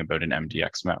talking about an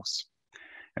MDX mouse.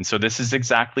 And so this is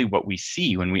exactly what we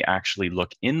see when we actually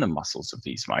look in the muscles of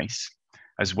these mice,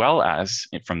 as well as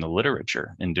from the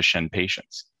literature in Duchenne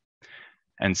patients.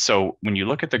 And so when you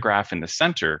look at the graph in the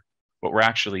center, what we're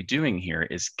actually doing here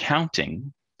is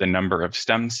counting the number of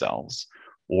stem cells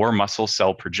or muscle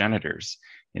cell progenitors,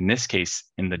 in this case,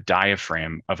 in the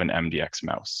diaphragm of an MDX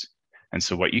mouse. And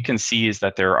so what you can see is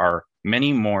that there are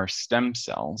many more stem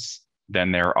cells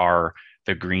than there are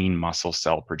the green muscle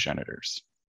cell progenitors.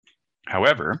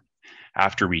 However,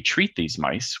 after we treat these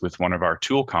mice with one of our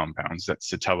tool compounds that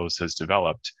Satellos has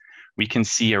developed, we can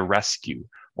see a rescue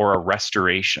or a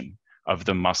restoration of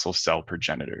the muscle cell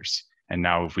progenitors. And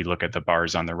now if we look at the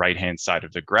bars on the right-hand side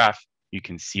of the graph, you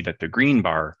can see that the green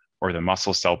bar, or the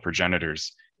muscle cell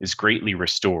progenitors, is greatly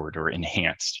restored or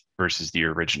enhanced versus the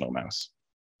original mouse.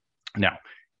 Now,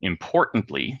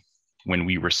 importantly, when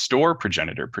we restore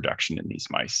progenitor production in these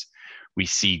mice, we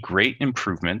see great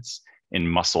improvements in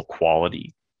muscle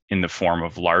quality in the form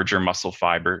of larger muscle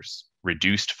fibers,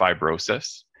 reduced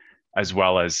fibrosis, as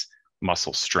well as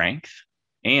muscle strength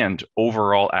and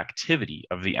overall activity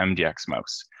of the MDX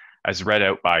mouse, as read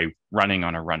out by running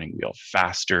on a running wheel,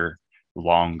 faster,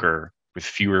 longer, with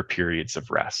fewer periods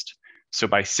of rest. So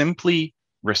by simply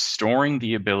restoring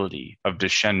the ability of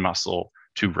Duchenne muscle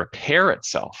to repair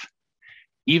itself,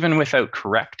 even without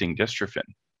correcting dystrophin,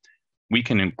 we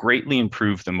can greatly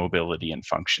improve the mobility and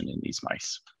function in these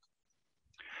mice.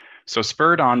 So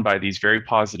spurred on by these very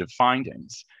positive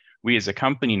findings, we as a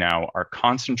company now are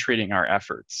concentrating our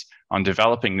efforts on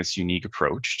developing this unique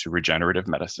approach to regenerative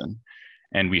medicine.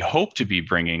 And we hope to be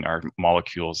bringing our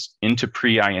molecules into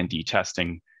pre-IND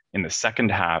testing in the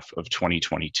second half of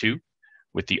 2022,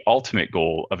 with the ultimate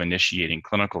goal of initiating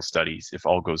clinical studies, if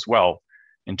all goes well,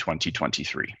 in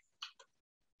 2023.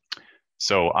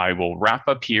 So I will wrap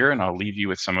up here and I'll leave you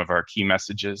with some of our key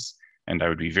messages, and I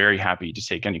would be very happy to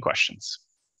take any questions.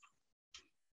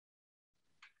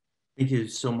 Thank you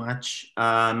so much.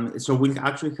 So we'll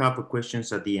actually have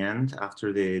questions at the end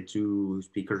after the two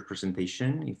speakers'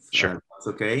 presentation, if that's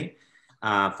okay.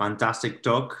 Fantastic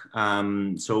talk.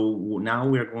 So now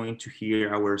we're going to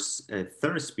hear our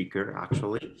third speaker,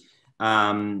 actually.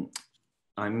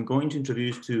 I'm going to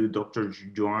introduce to Dr.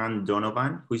 Joanne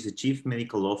Donovan, who is the Chief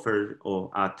Medical Officer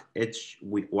at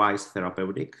Edgewise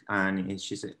Therapeutics, and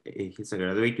he's a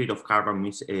graduate of Harvard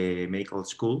Medical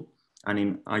School and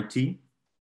in IT.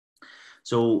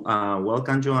 So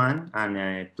welcome, Joanne, and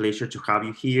a pleasure to have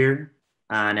you here.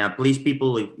 And please,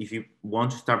 people, if you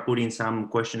want to start putting some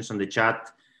questions on the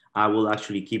chat, I will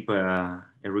actually keep a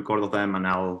record of them, and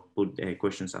I'll put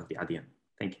questions at the end.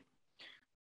 Thank you.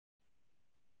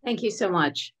 Thank you so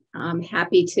much. I'm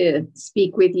happy to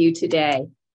speak with you today.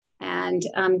 And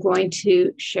I'm going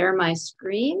to share my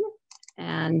screen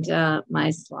and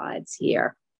my slides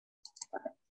here.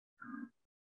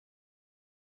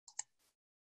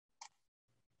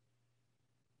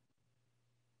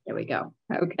 There we go.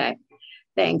 Okay,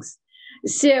 thanks.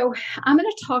 So I'm going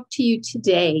to talk to you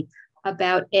today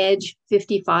about Edge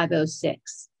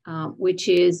 5506, which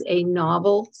is a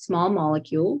novel small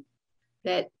molecule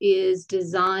that is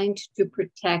designed to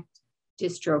protect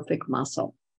dystrophic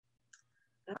muscle.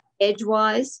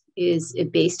 Edgewise is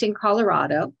based in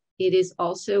Colorado. It is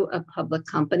also a public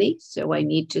company, so I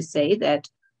need to say that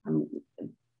I'm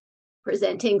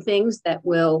presenting things that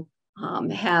will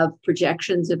have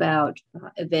projections about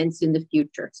events in the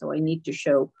future. So I need to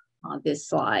show this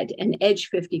slide. And Edge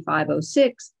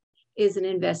 5506 is an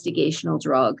investigational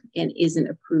drug and isn't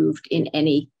approved in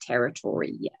any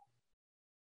territory yet.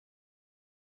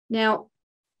 Now,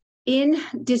 in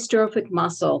dystrophic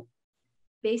muscle,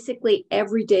 basically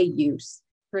everyday use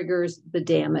triggers the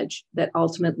damage that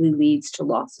ultimately leads to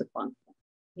loss of function.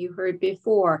 You heard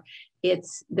before,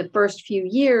 it's the first few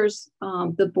years,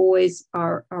 the boys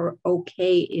are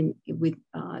okay with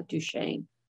Duchenne.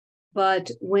 But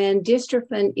when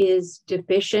dystrophin is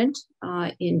deficient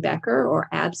in Becker or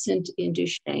absent in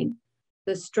Duchenne,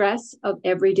 the stress of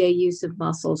everyday use of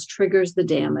muscles triggers the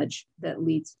damage that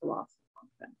leads to loss of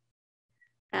function.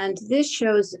 And this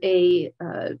shows a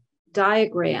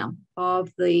diagram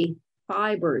of the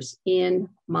fibers in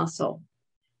muscle.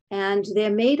 And they're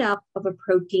made up of a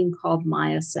protein called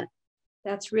myosin.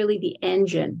 That's really the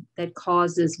engine that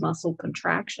causes muscle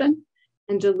contraction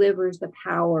and delivers the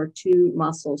power to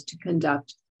muscles to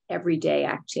conduct everyday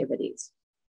activities.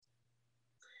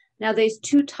 Now, there's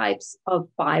two types of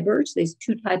fibers. There's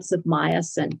two types of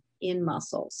myosin in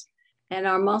muscles. And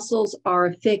our muscles are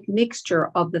a thick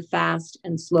mixture of the fast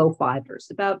and slow fibers,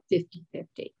 about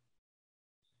 50-50.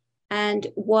 And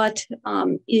what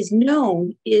is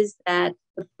known is that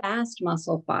the fast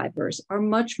muscle fibers are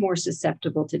much more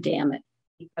susceptible to damage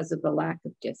because of the lack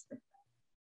of dystrophy.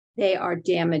 They are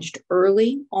damaged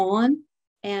early on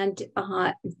and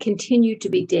continue to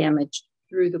be damaged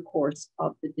through the course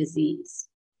of the disease.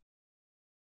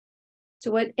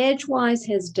 So what Edgewise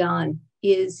has done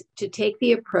is to take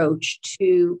the approach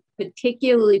to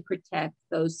particularly protect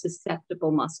those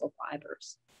susceptible muscle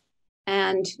fibers.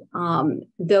 And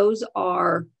those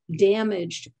are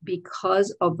damaged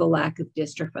because of the lack of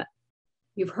dystrophin.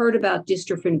 You've heard about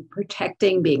dystrophin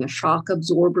protecting, being a shock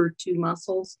absorber to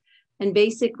muscles. And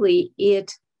basically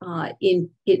it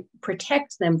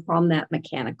protects them from that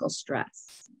mechanical stress.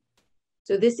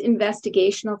 So this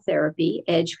investigational therapy,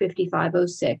 EDGE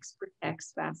 5506,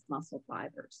 protects fast muscle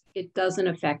fibers. It doesn't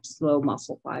affect slow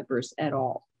muscle fibers at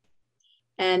all.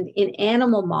 And in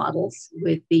animal models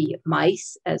with the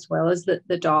mice as well as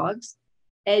the dogs,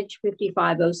 EDGE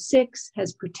 5506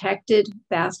 has protected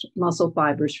fast muscle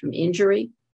fibers from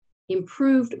injury,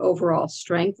 improved overall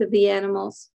strength of the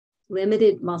animals,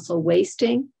 limited muscle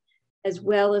wasting, as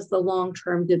well as the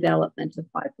long-term development of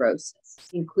fibrosis,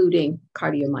 including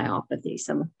cardiomyopathy,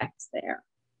 some effects there.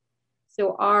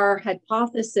 So our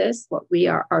hypothesis, what we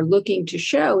are looking to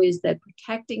show, is that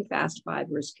protecting fast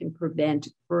fibers can prevent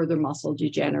further muscle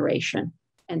degeneration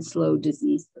and slow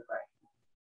disease progression.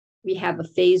 We have a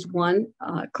phase 1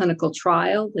 clinical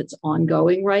trial that's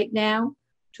ongoing right now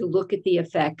to look at the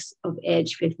effects of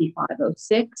EDGE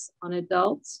 5506 on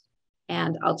adults.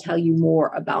 And I'll tell you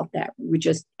more about that. We were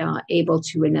just able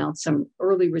to announce some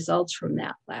early results from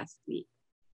that last week.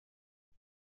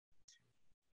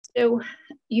 So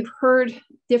you've heard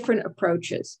different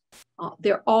approaches.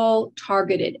 They're all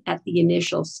targeted at the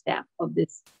initial step of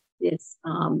this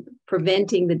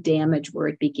preventing the damage where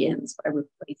it begins by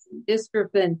replacing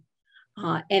dystrophin.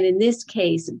 And in this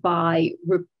case, by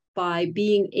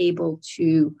being able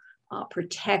to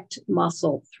protect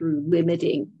muscle through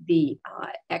limiting the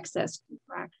excess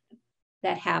contraction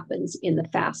that happens in the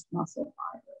fast muscle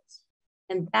fibers.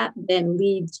 And that then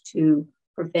leads to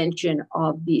prevention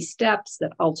of these steps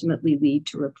that ultimately lead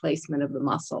to replacement of the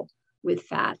muscle with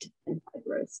fat and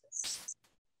fibrosis.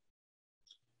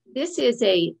 This is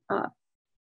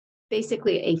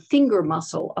basically a finger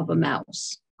muscle of a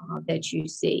mouse that you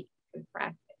see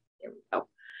contracted. There we go.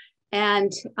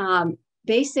 And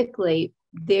basically,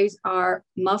 these are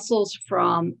muscles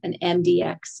from an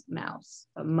MDX mouse,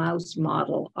 a mouse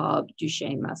model of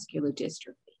Duchenne muscular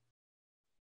dystrophy.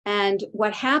 And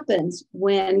what happens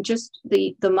when just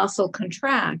the muscle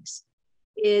contracts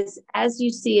is, as you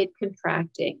see it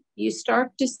contracting, you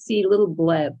start to see little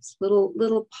blebs,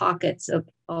 little pockets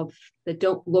of that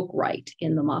don't look right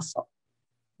in the muscle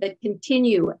that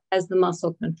continue as the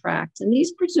muscle contracts. And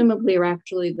these presumably are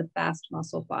actually the fast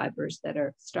muscle fibers that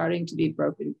are starting to be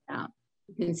broken down.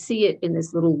 You can see it in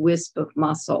this little wisp of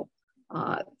muscle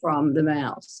from the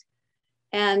mouse.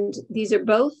 And these are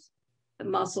both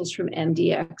muscles from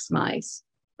MDX mice.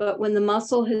 But when the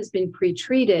muscle has been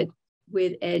pretreated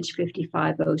with EDGE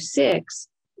 5506,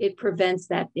 it prevents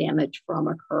that damage from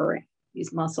occurring,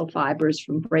 these muscle fibers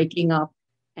from breaking up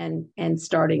and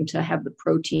starting to have the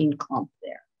protein clump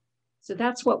there. So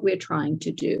that's what we're trying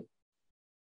to do.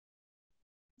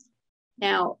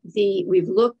 Now, we've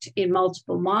looked in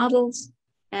multiple models,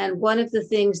 and one of the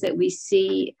things that we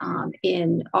see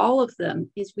in all of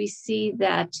them is we see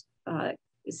that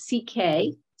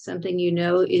CK, something you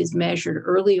know is measured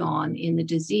early on in the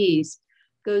disease,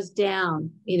 goes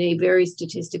down in a very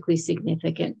statistically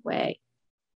significant way.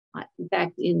 In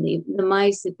fact, in the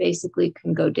mice, it basically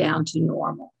can go down to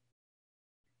normal.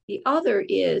 The other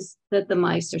is that the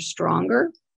mice are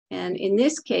stronger. And in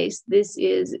this case, this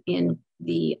is in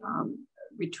the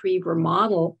retriever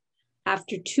model.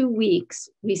 After 2 weeks,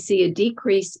 we see a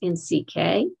decrease in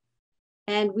CK.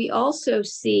 And we also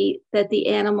see that the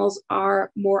animals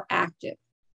are more active.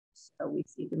 So we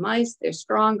see the mice, they're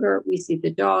stronger. We see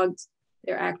the dogs,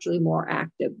 they're actually more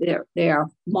active. They are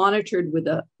monitored with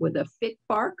a fit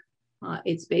bark.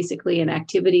 It's basically an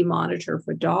activity monitor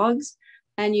for dogs.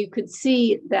 And you could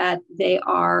see that they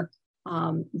are,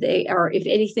 if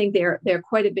anything, they're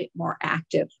quite a bit more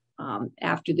active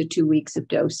after the 2 weeks of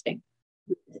dosing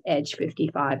with EDGE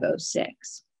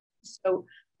 5506. So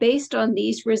based on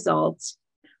these results,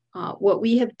 what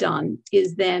we have done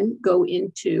is then go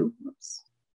into, oops,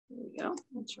 there we go,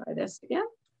 let's try this again.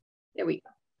 There we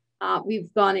go.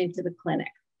 We've gone into the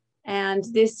clinic. And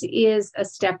this is a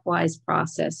stepwise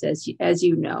process, as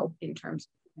you know, in terms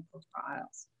of clinical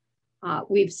trials.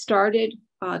 We've started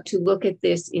to look at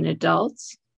this in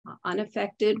adults,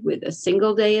 unaffected, with a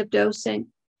single day of dosing,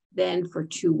 then for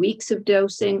 2 weeks of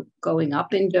dosing, going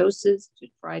up in doses to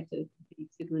try to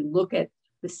basically look at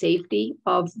the safety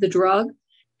of the drug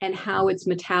and how it's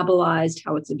metabolized,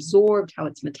 how it's absorbed, how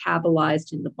it's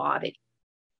metabolized in the body.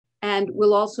 And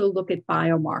we'll also look at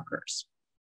biomarkers.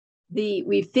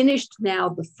 We've finished now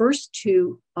the first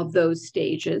 2 of those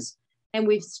stages, and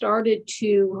we've started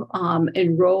to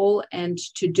enroll and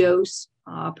to dose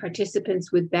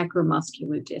participants with Becker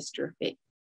muscular dystrophy.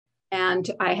 And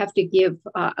I have to give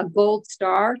a gold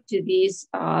star to these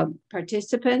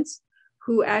participants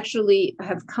who actually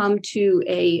have come to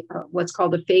a what's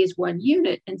called a phase 1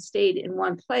 unit and stayed in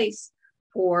one place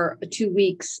for 2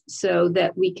 weeks so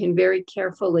that we can very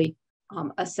carefully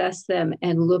assess them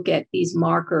and look at these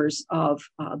markers of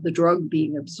the drug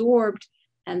being absorbed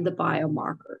and the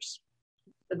biomarkers.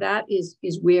 So that is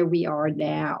where we are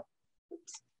now.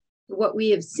 What we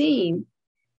have seen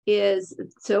is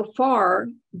so far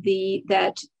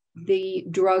that the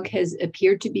drug has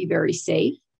appeared to be very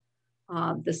safe.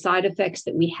 The side effects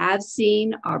that we have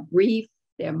seen are brief,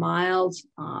 they're mild,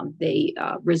 they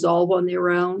resolve on their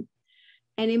own.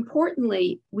 And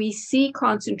importantly, we see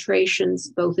concentrations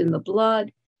both in the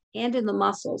blood and in the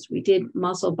muscles. We did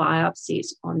muscle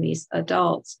biopsies on these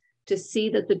adults to see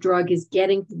that the drug is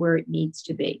getting to where it needs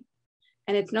to be.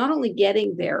 And it's not only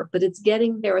getting there, but it's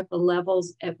getting there at the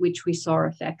levels at which we saw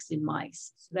effects in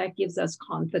mice. So that gives us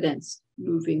confidence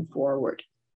moving forward.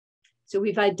 So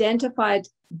we've identified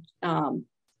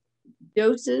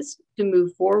doses to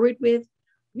move forward with.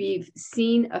 We've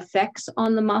seen effects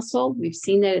on the muscle. We've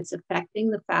seen that it's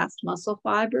affecting the fast muscle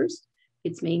fibers.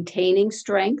 It's maintaining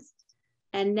strength.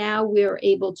 And now we're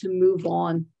able to move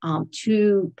on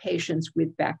to patients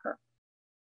with Becker.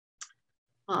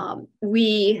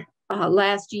 We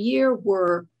last year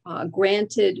were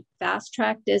granted fast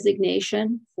track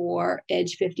designation for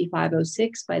EDGE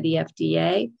 5506 by the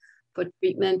FDA for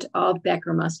treatment of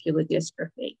Becker muscular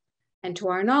dystrophy. And to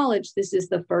our knowledge, this is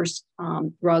the first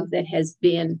drug that has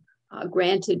been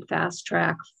granted fast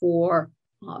track for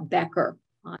Becker.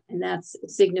 And that's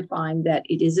signifying that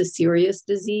it is a serious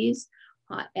disease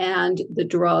and the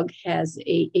drug has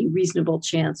a reasonable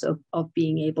chance of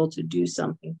being able to do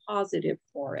something positive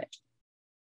for it.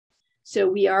 So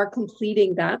we are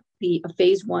completing that, the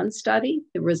phase 1 study.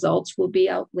 The results will be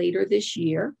out later this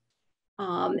year.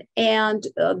 And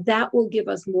that will give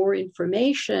us more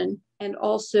information and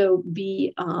also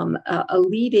be a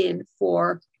lead-in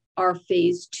for our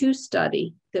phase 2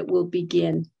 study that will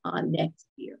begin next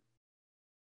year.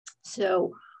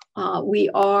 So we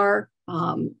are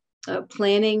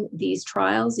planning these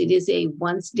trials. It is a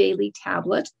once daily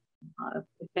tablet,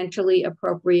 potentially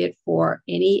appropriate for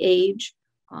any age,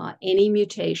 any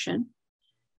mutation.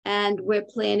 And we're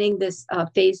planning this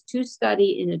phase 2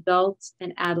 study in adults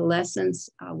and adolescents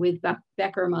with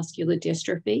Becker muscular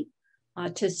dystrophy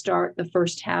to start the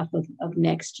first half of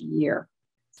next year.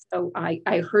 So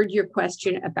I heard your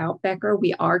question about Becker.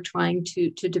 We are trying to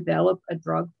develop a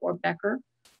drug for Becker.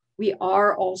 We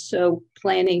are also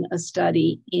planning a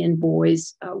study in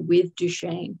boys with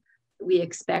Duchenne. We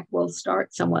expect will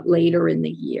start somewhat later in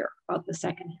the year, about the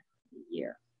second half of the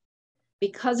year.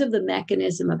 Because of the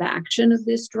mechanism of action of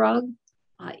this drug,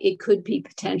 it could be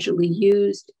potentially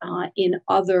used in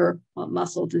other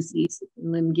muscle diseases,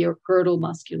 limb-girdle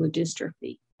muscular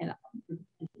dystrophy, and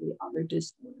other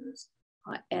disorders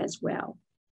as well.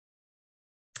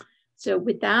 So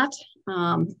with that,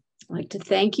 I'd like to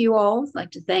thank you all. I'd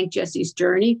like to thank Jesse's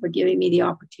Journey for giving me the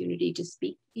opportunity to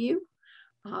speak to you.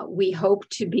 We hope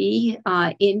to be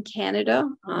in Canada.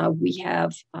 We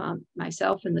have,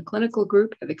 myself and the clinical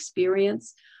group have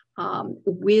experience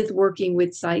with working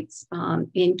with sites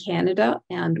in Canada,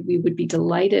 and we would be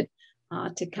delighted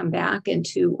to come back and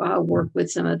to work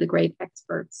with some of the great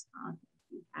experts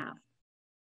we have.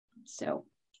 So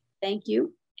thank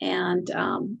you, and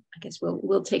I guess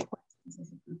we'll take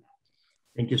questions.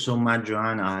 Thank you so much,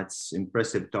 Joanne. It's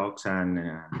impressive talks, and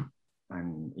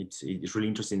it's really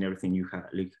interesting everything you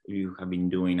have been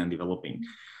doing and developing.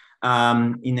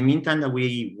 In the meantime, that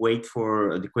we wait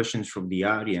for the questions from the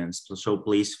audience, so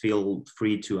please feel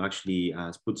free to actually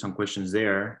put some questions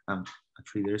there.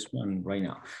 Actually, there's one right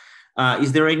now.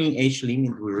 Is there any age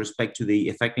limit with respect to the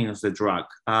effectiveness of the drug?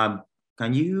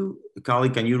 Can you,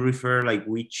 colleague, can you refer like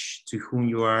to whom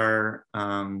you are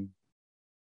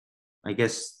I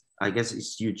guess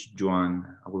it's you, Joan.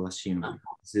 I will assume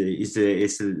it's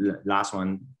the last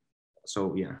one.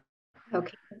 So yeah.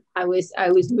 Okay, I was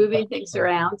moving things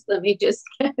around. Let me just,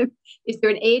 is there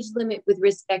an age limit with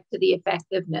respect to the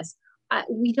effectiveness?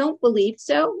 We don't believe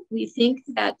so. We think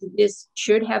that this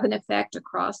should have an effect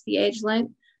across the age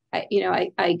length.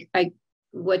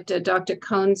 What Dr.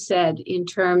 Cohn said in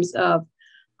terms of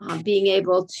being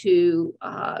able to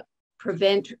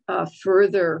prevent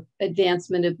further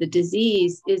advancement of the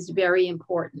disease is very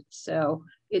important. So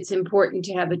it's important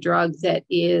to have a drug that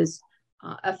is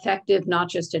effective not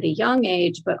just at a young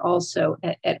age, but also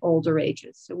at older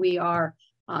ages. So we are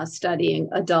studying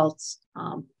adults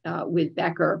with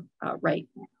Becker right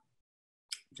now.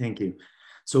 Thank you.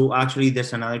 So actually,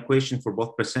 there's another question for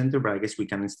both presenters, but I guess we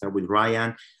can start with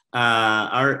Ryan.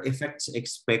 Are effects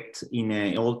expected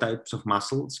in all types of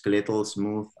muscle, skeletal,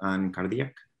 smooth, and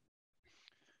cardiac?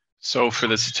 So for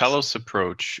the Satellos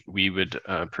approach, we would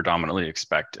predominantly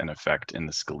expect an effect in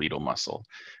the skeletal muscle.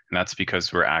 And that's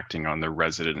because we're acting on the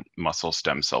resident muscle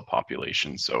stem cell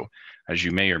population. So as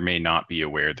you may or may not be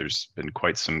aware, there's been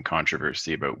quite some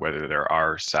controversy about whether there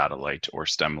are satellite or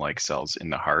stem-like cells in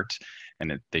the heart,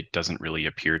 and it doesn't really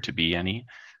appear to be any.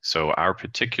 So our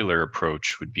particular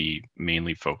approach would be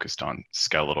mainly focused on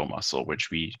skeletal muscle, which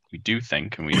we do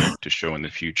think, and we hope to show in the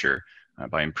future,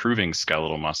 by improving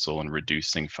skeletal muscle and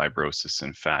reducing fibrosis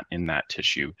and fat in that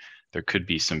tissue, there could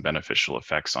be some beneficial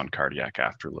effects on cardiac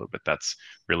afterload, but that's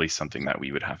really something that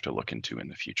we would have to look into in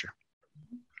the future.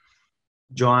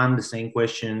 Joan, the same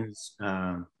questions.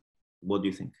 What do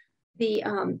you think?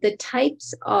 The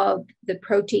types of the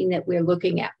protein that we're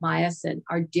looking at, myosin,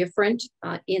 are different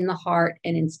in the heart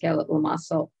and in skeletal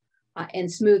muscle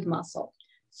and smooth muscle.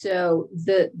 So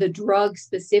the drug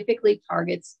specifically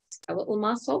targets skeletal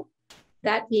muscle.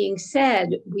 That being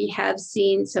said, we have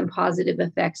seen some positive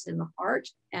effects in the heart,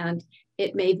 and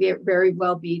it may very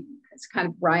well be, it's kind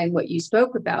of, Ryan, what you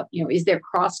spoke about, is there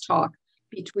crosstalk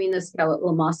between the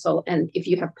skeletal muscle? And if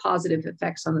you have positive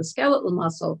effects on the skeletal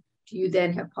muscle, do you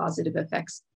then have positive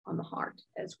effects on the heart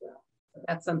as well? So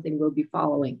that's something we'll be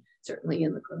following, certainly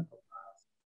in the clinical trials.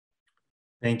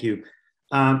 Thank you.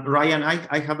 Ryan,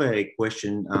 I have a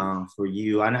question for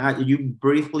you, and you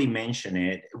briefly mentioned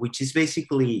it, which is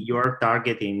basically you're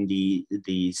targeting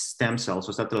the stem cells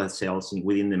or satellite cells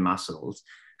within the muscles.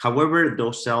 However,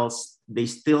 those cells, they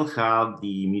still have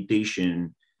the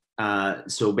mutation.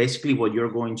 So basically what you're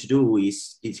going to do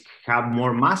is have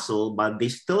more muscle, but they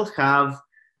still have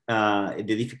the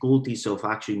difficulties of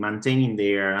actually maintaining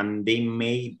there, and they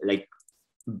may like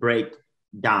break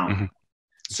down. Mm-hmm.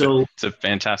 So it's a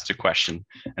fantastic question,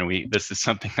 and this is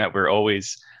something that we're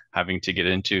always having to get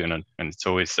into, and it's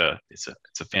always it's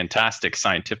a fantastic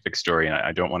scientific story, and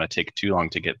I don't want to take too long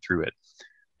to get through it.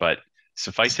 But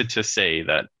suffice it to say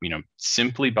that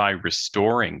simply by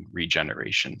restoring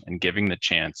regeneration and giving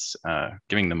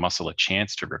the muscle a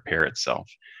chance to repair itself,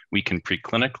 we can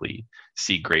preclinically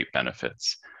see great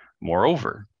benefits.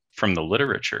 Moreover, from the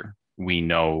literature, we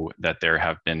know that there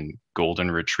have been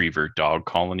golden retriever dog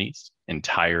colonies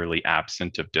entirely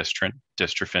absent of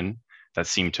dystrophin that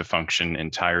seem to function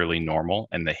entirely normal.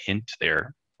 And the hint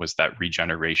there was that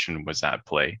regeneration was at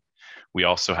play. We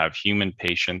also have human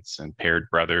patients and paired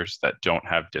brothers that don't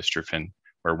have dystrophin,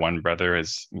 where one brother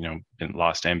has been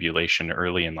lost ambulation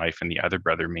early in life and the other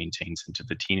brother maintains into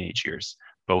the teenage years,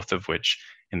 both of which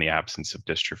in the absence of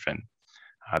dystrophin.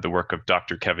 The work of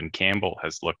Dr. Kevin Campbell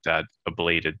has looked at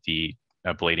ablating the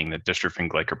dystrophin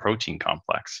glycoprotein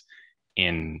complex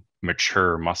in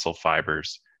mature muscle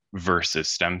fibers versus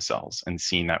stem cells, and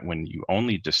seen that when you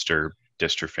only disturb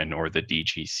dystrophin or the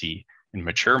DGC in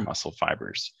mature muscle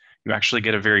fibers, you actually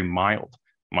get a very mild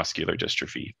muscular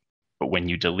dystrophy. But when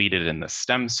you delete it in the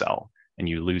stem cell and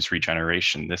you lose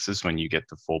regeneration, this is when you get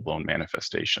the full-blown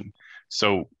manifestation.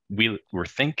 So we're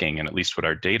thinking, and at least what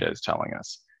our data is telling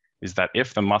us, is that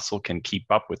if the muscle can keep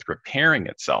up with repairing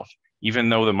itself, even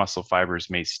though the muscle fibers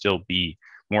may still be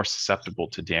more susceptible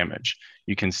to damage,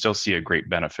 you can still see a great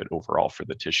benefit overall for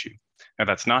the tissue. Now,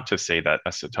 that's not to say that a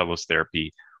Satellos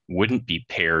therapy wouldn't be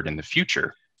paired in the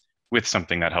future with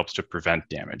something that helps to prevent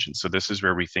damage. And so this is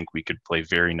where we think we could play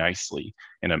very nicely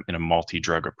in a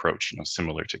multi-drug approach,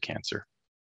 similar to cancer.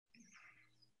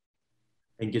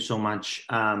 Thank you so much.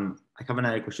 I have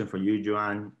another question for you,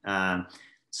 Joan.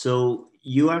 So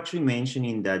you actually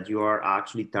mentioning that you are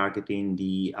actually targeting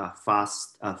the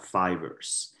fast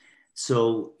fibers.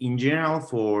 So in general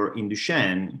in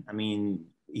Duchenne, I mean,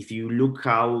 if you look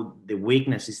how the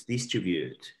weakness is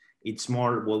distributed, it's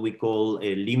more what we call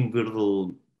a limb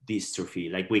girdle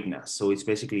dystrophy, like weakness. So it's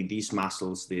basically these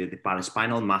muscles, the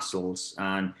paraspinal muscles,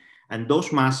 and And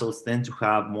those muscles tend to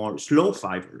have more slow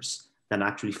fibers than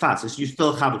actually fast. So you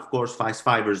still have, of course, fast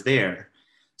fibers there.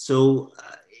 So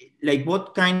like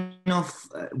what kind of,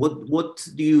 what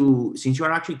do you, since you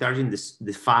are actually targeting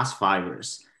the fast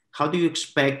fibers, how do you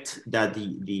expect that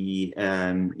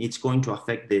it's going to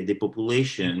affect the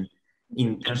population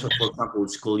in terms of, for example,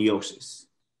 scoliosis?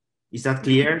 Is that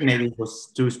clear? Maybe it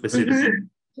was too specific. Mm-hmm.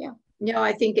 Yeah, no,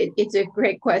 I think it's a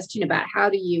great question about how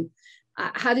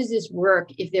does this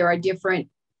work if there are different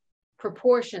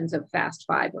proportions of fast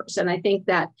fibers? And I think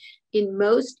that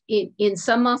in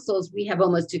some muscles, we have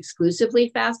almost exclusively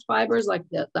fast fibers, like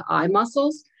the eye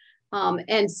muscles.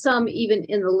 And some even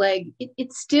in the leg,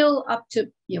 it's still up to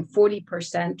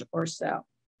 40% or so.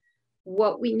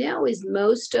 What we know is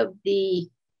most of the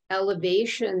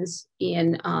elevations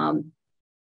in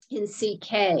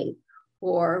CK,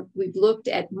 or we've looked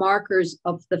at markers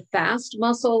of the fast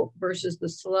muscle versus the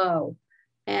slow.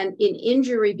 And in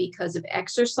injury because of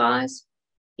exercise,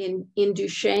 in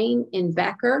Duchenne, in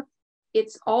Becker,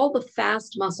 it's all the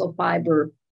fast muscle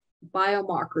fiber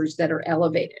biomarkers that are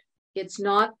elevated. It's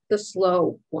not the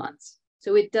slow ones.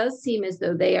 So it does seem as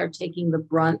though they are taking the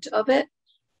brunt of it.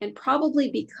 And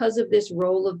probably because of this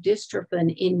role of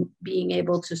dystrophin in being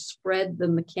able to spread the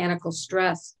mechanical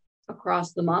stress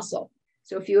across the muscle.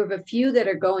 So if you have a few that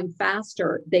are going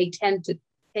faster, they tend to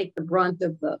take the brunt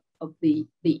of the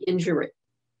injury.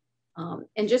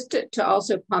 And just to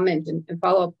also comment and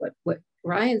follow up what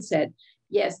Ryan said,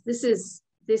 yes, this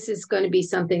is going to be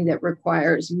something that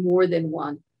requires more than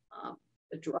one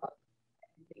drug.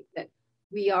 I think that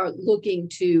we are looking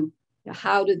to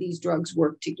how do these drugs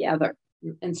work together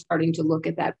and starting to look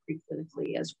at that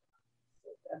preclinically as well. So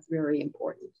that's very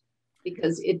important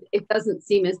because it doesn't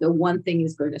seem as though one thing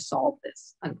is going to solve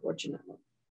this, unfortunately.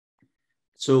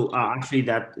 So actually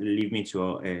that leads me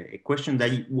to a question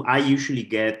that I usually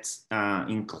get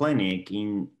in clinic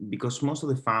because most of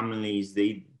the families,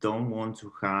 they don't want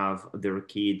to have their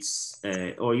kids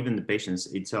or even the patients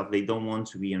itself, they don't want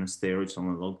to be on steroids on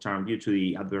a long term due to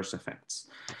the adverse effects.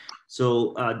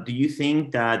 So do you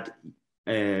think that,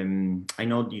 I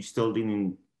know you still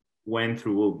went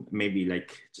through maybe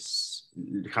like just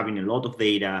having a lot of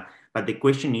data, but the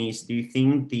question is, do you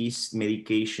think these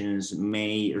medications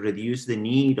may reduce the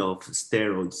need of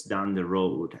steroids down the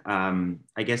road?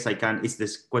 I guess it's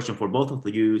this question for both of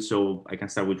you, so I can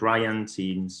start with Ryan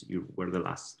since you were the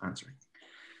last answering.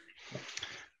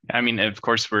 I mean, of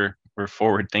course, we're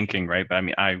forward thinking, right? But I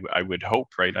mean, I would hope,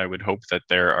 right? I would hope that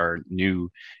there are new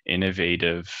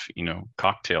innovative,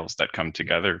 cocktails that come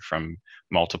together from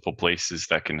multiple places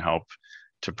that can help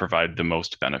to provide the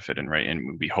most benefit, and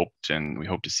we hope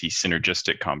to see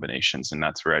synergistic combinations, and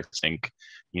that's where I think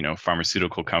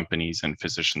pharmaceutical companies and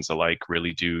physicians alike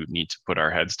really do need to put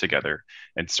our heads together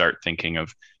and start thinking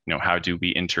of how do we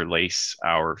interlace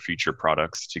our future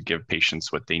products to give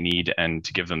patients what they need and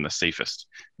to give them the safest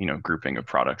grouping of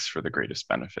products for the greatest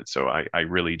benefit. So I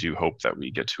really do hope that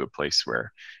we get to a place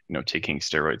where taking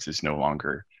steroids is no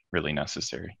longer really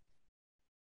necessary.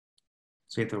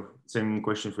 Same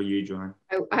question for you, Joanne.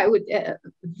 I would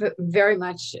very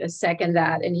much second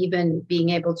that, and even being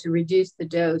able to reduce the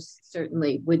dose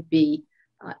certainly would be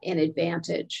an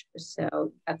advantage.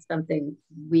 So that's something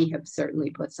we have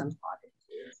certainly put some thought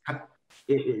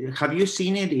into. Have you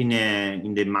seen it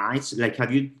in the mice? Like,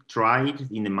 have you tried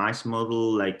in the mice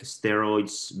model, like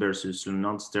steroids versus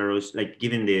non-steroids, like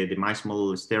given the mice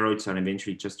model, steroids are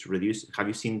eventually just to reduce? Have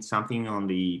you seen something on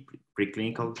the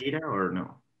preclinical data or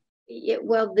no?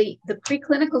 Well, the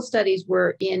preclinical studies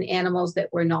were in animals that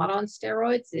were not on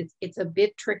steroids. It's a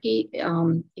bit tricky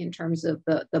in terms of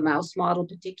the mouse model,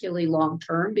 particularly long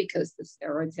term, because the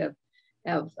steroids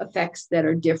have effects that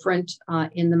are different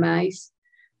in the mice.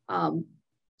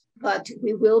 But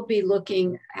we will be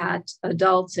looking at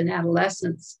adults and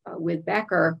adolescents with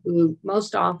Becker who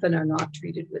most often are not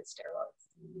treated with steroids.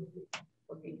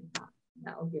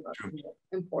 That will give us some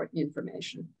important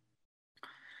information.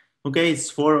 Okay, it's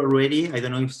 4 already. I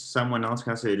don't know if someone else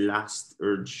has a last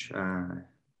urge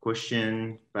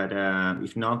question, but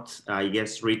if not, I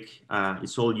guess, Rick,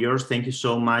 it's all yours. Thank you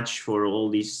so much for all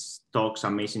these talks,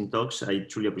 amazing talks. I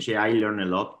truly appreciate it. I learned a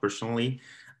lot personally.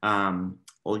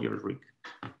 All yours, Rick.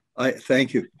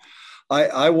 Thank you.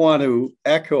 I want to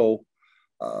echo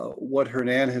what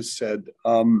Hernan has said.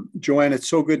 Joanne, it's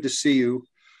so good to see you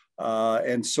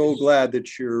and so glad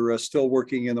that you're still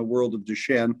working in the world of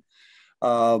Duchenne.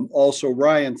 Also,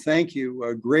 Ryan, thank you.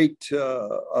 A great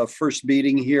first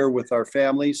meeting here with our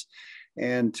families.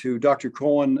 And to Dr.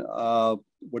 Cohn,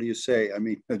 what do you say? I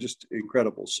mean, just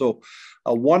incredible. So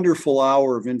a wonderful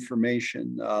hour of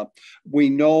information. We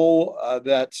know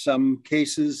that some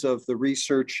cases of the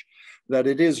research that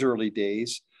it is early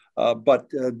days, but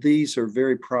these are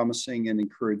very promising and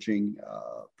encouraging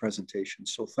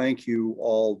presentations. So thank you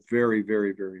all very,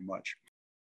 very, very much.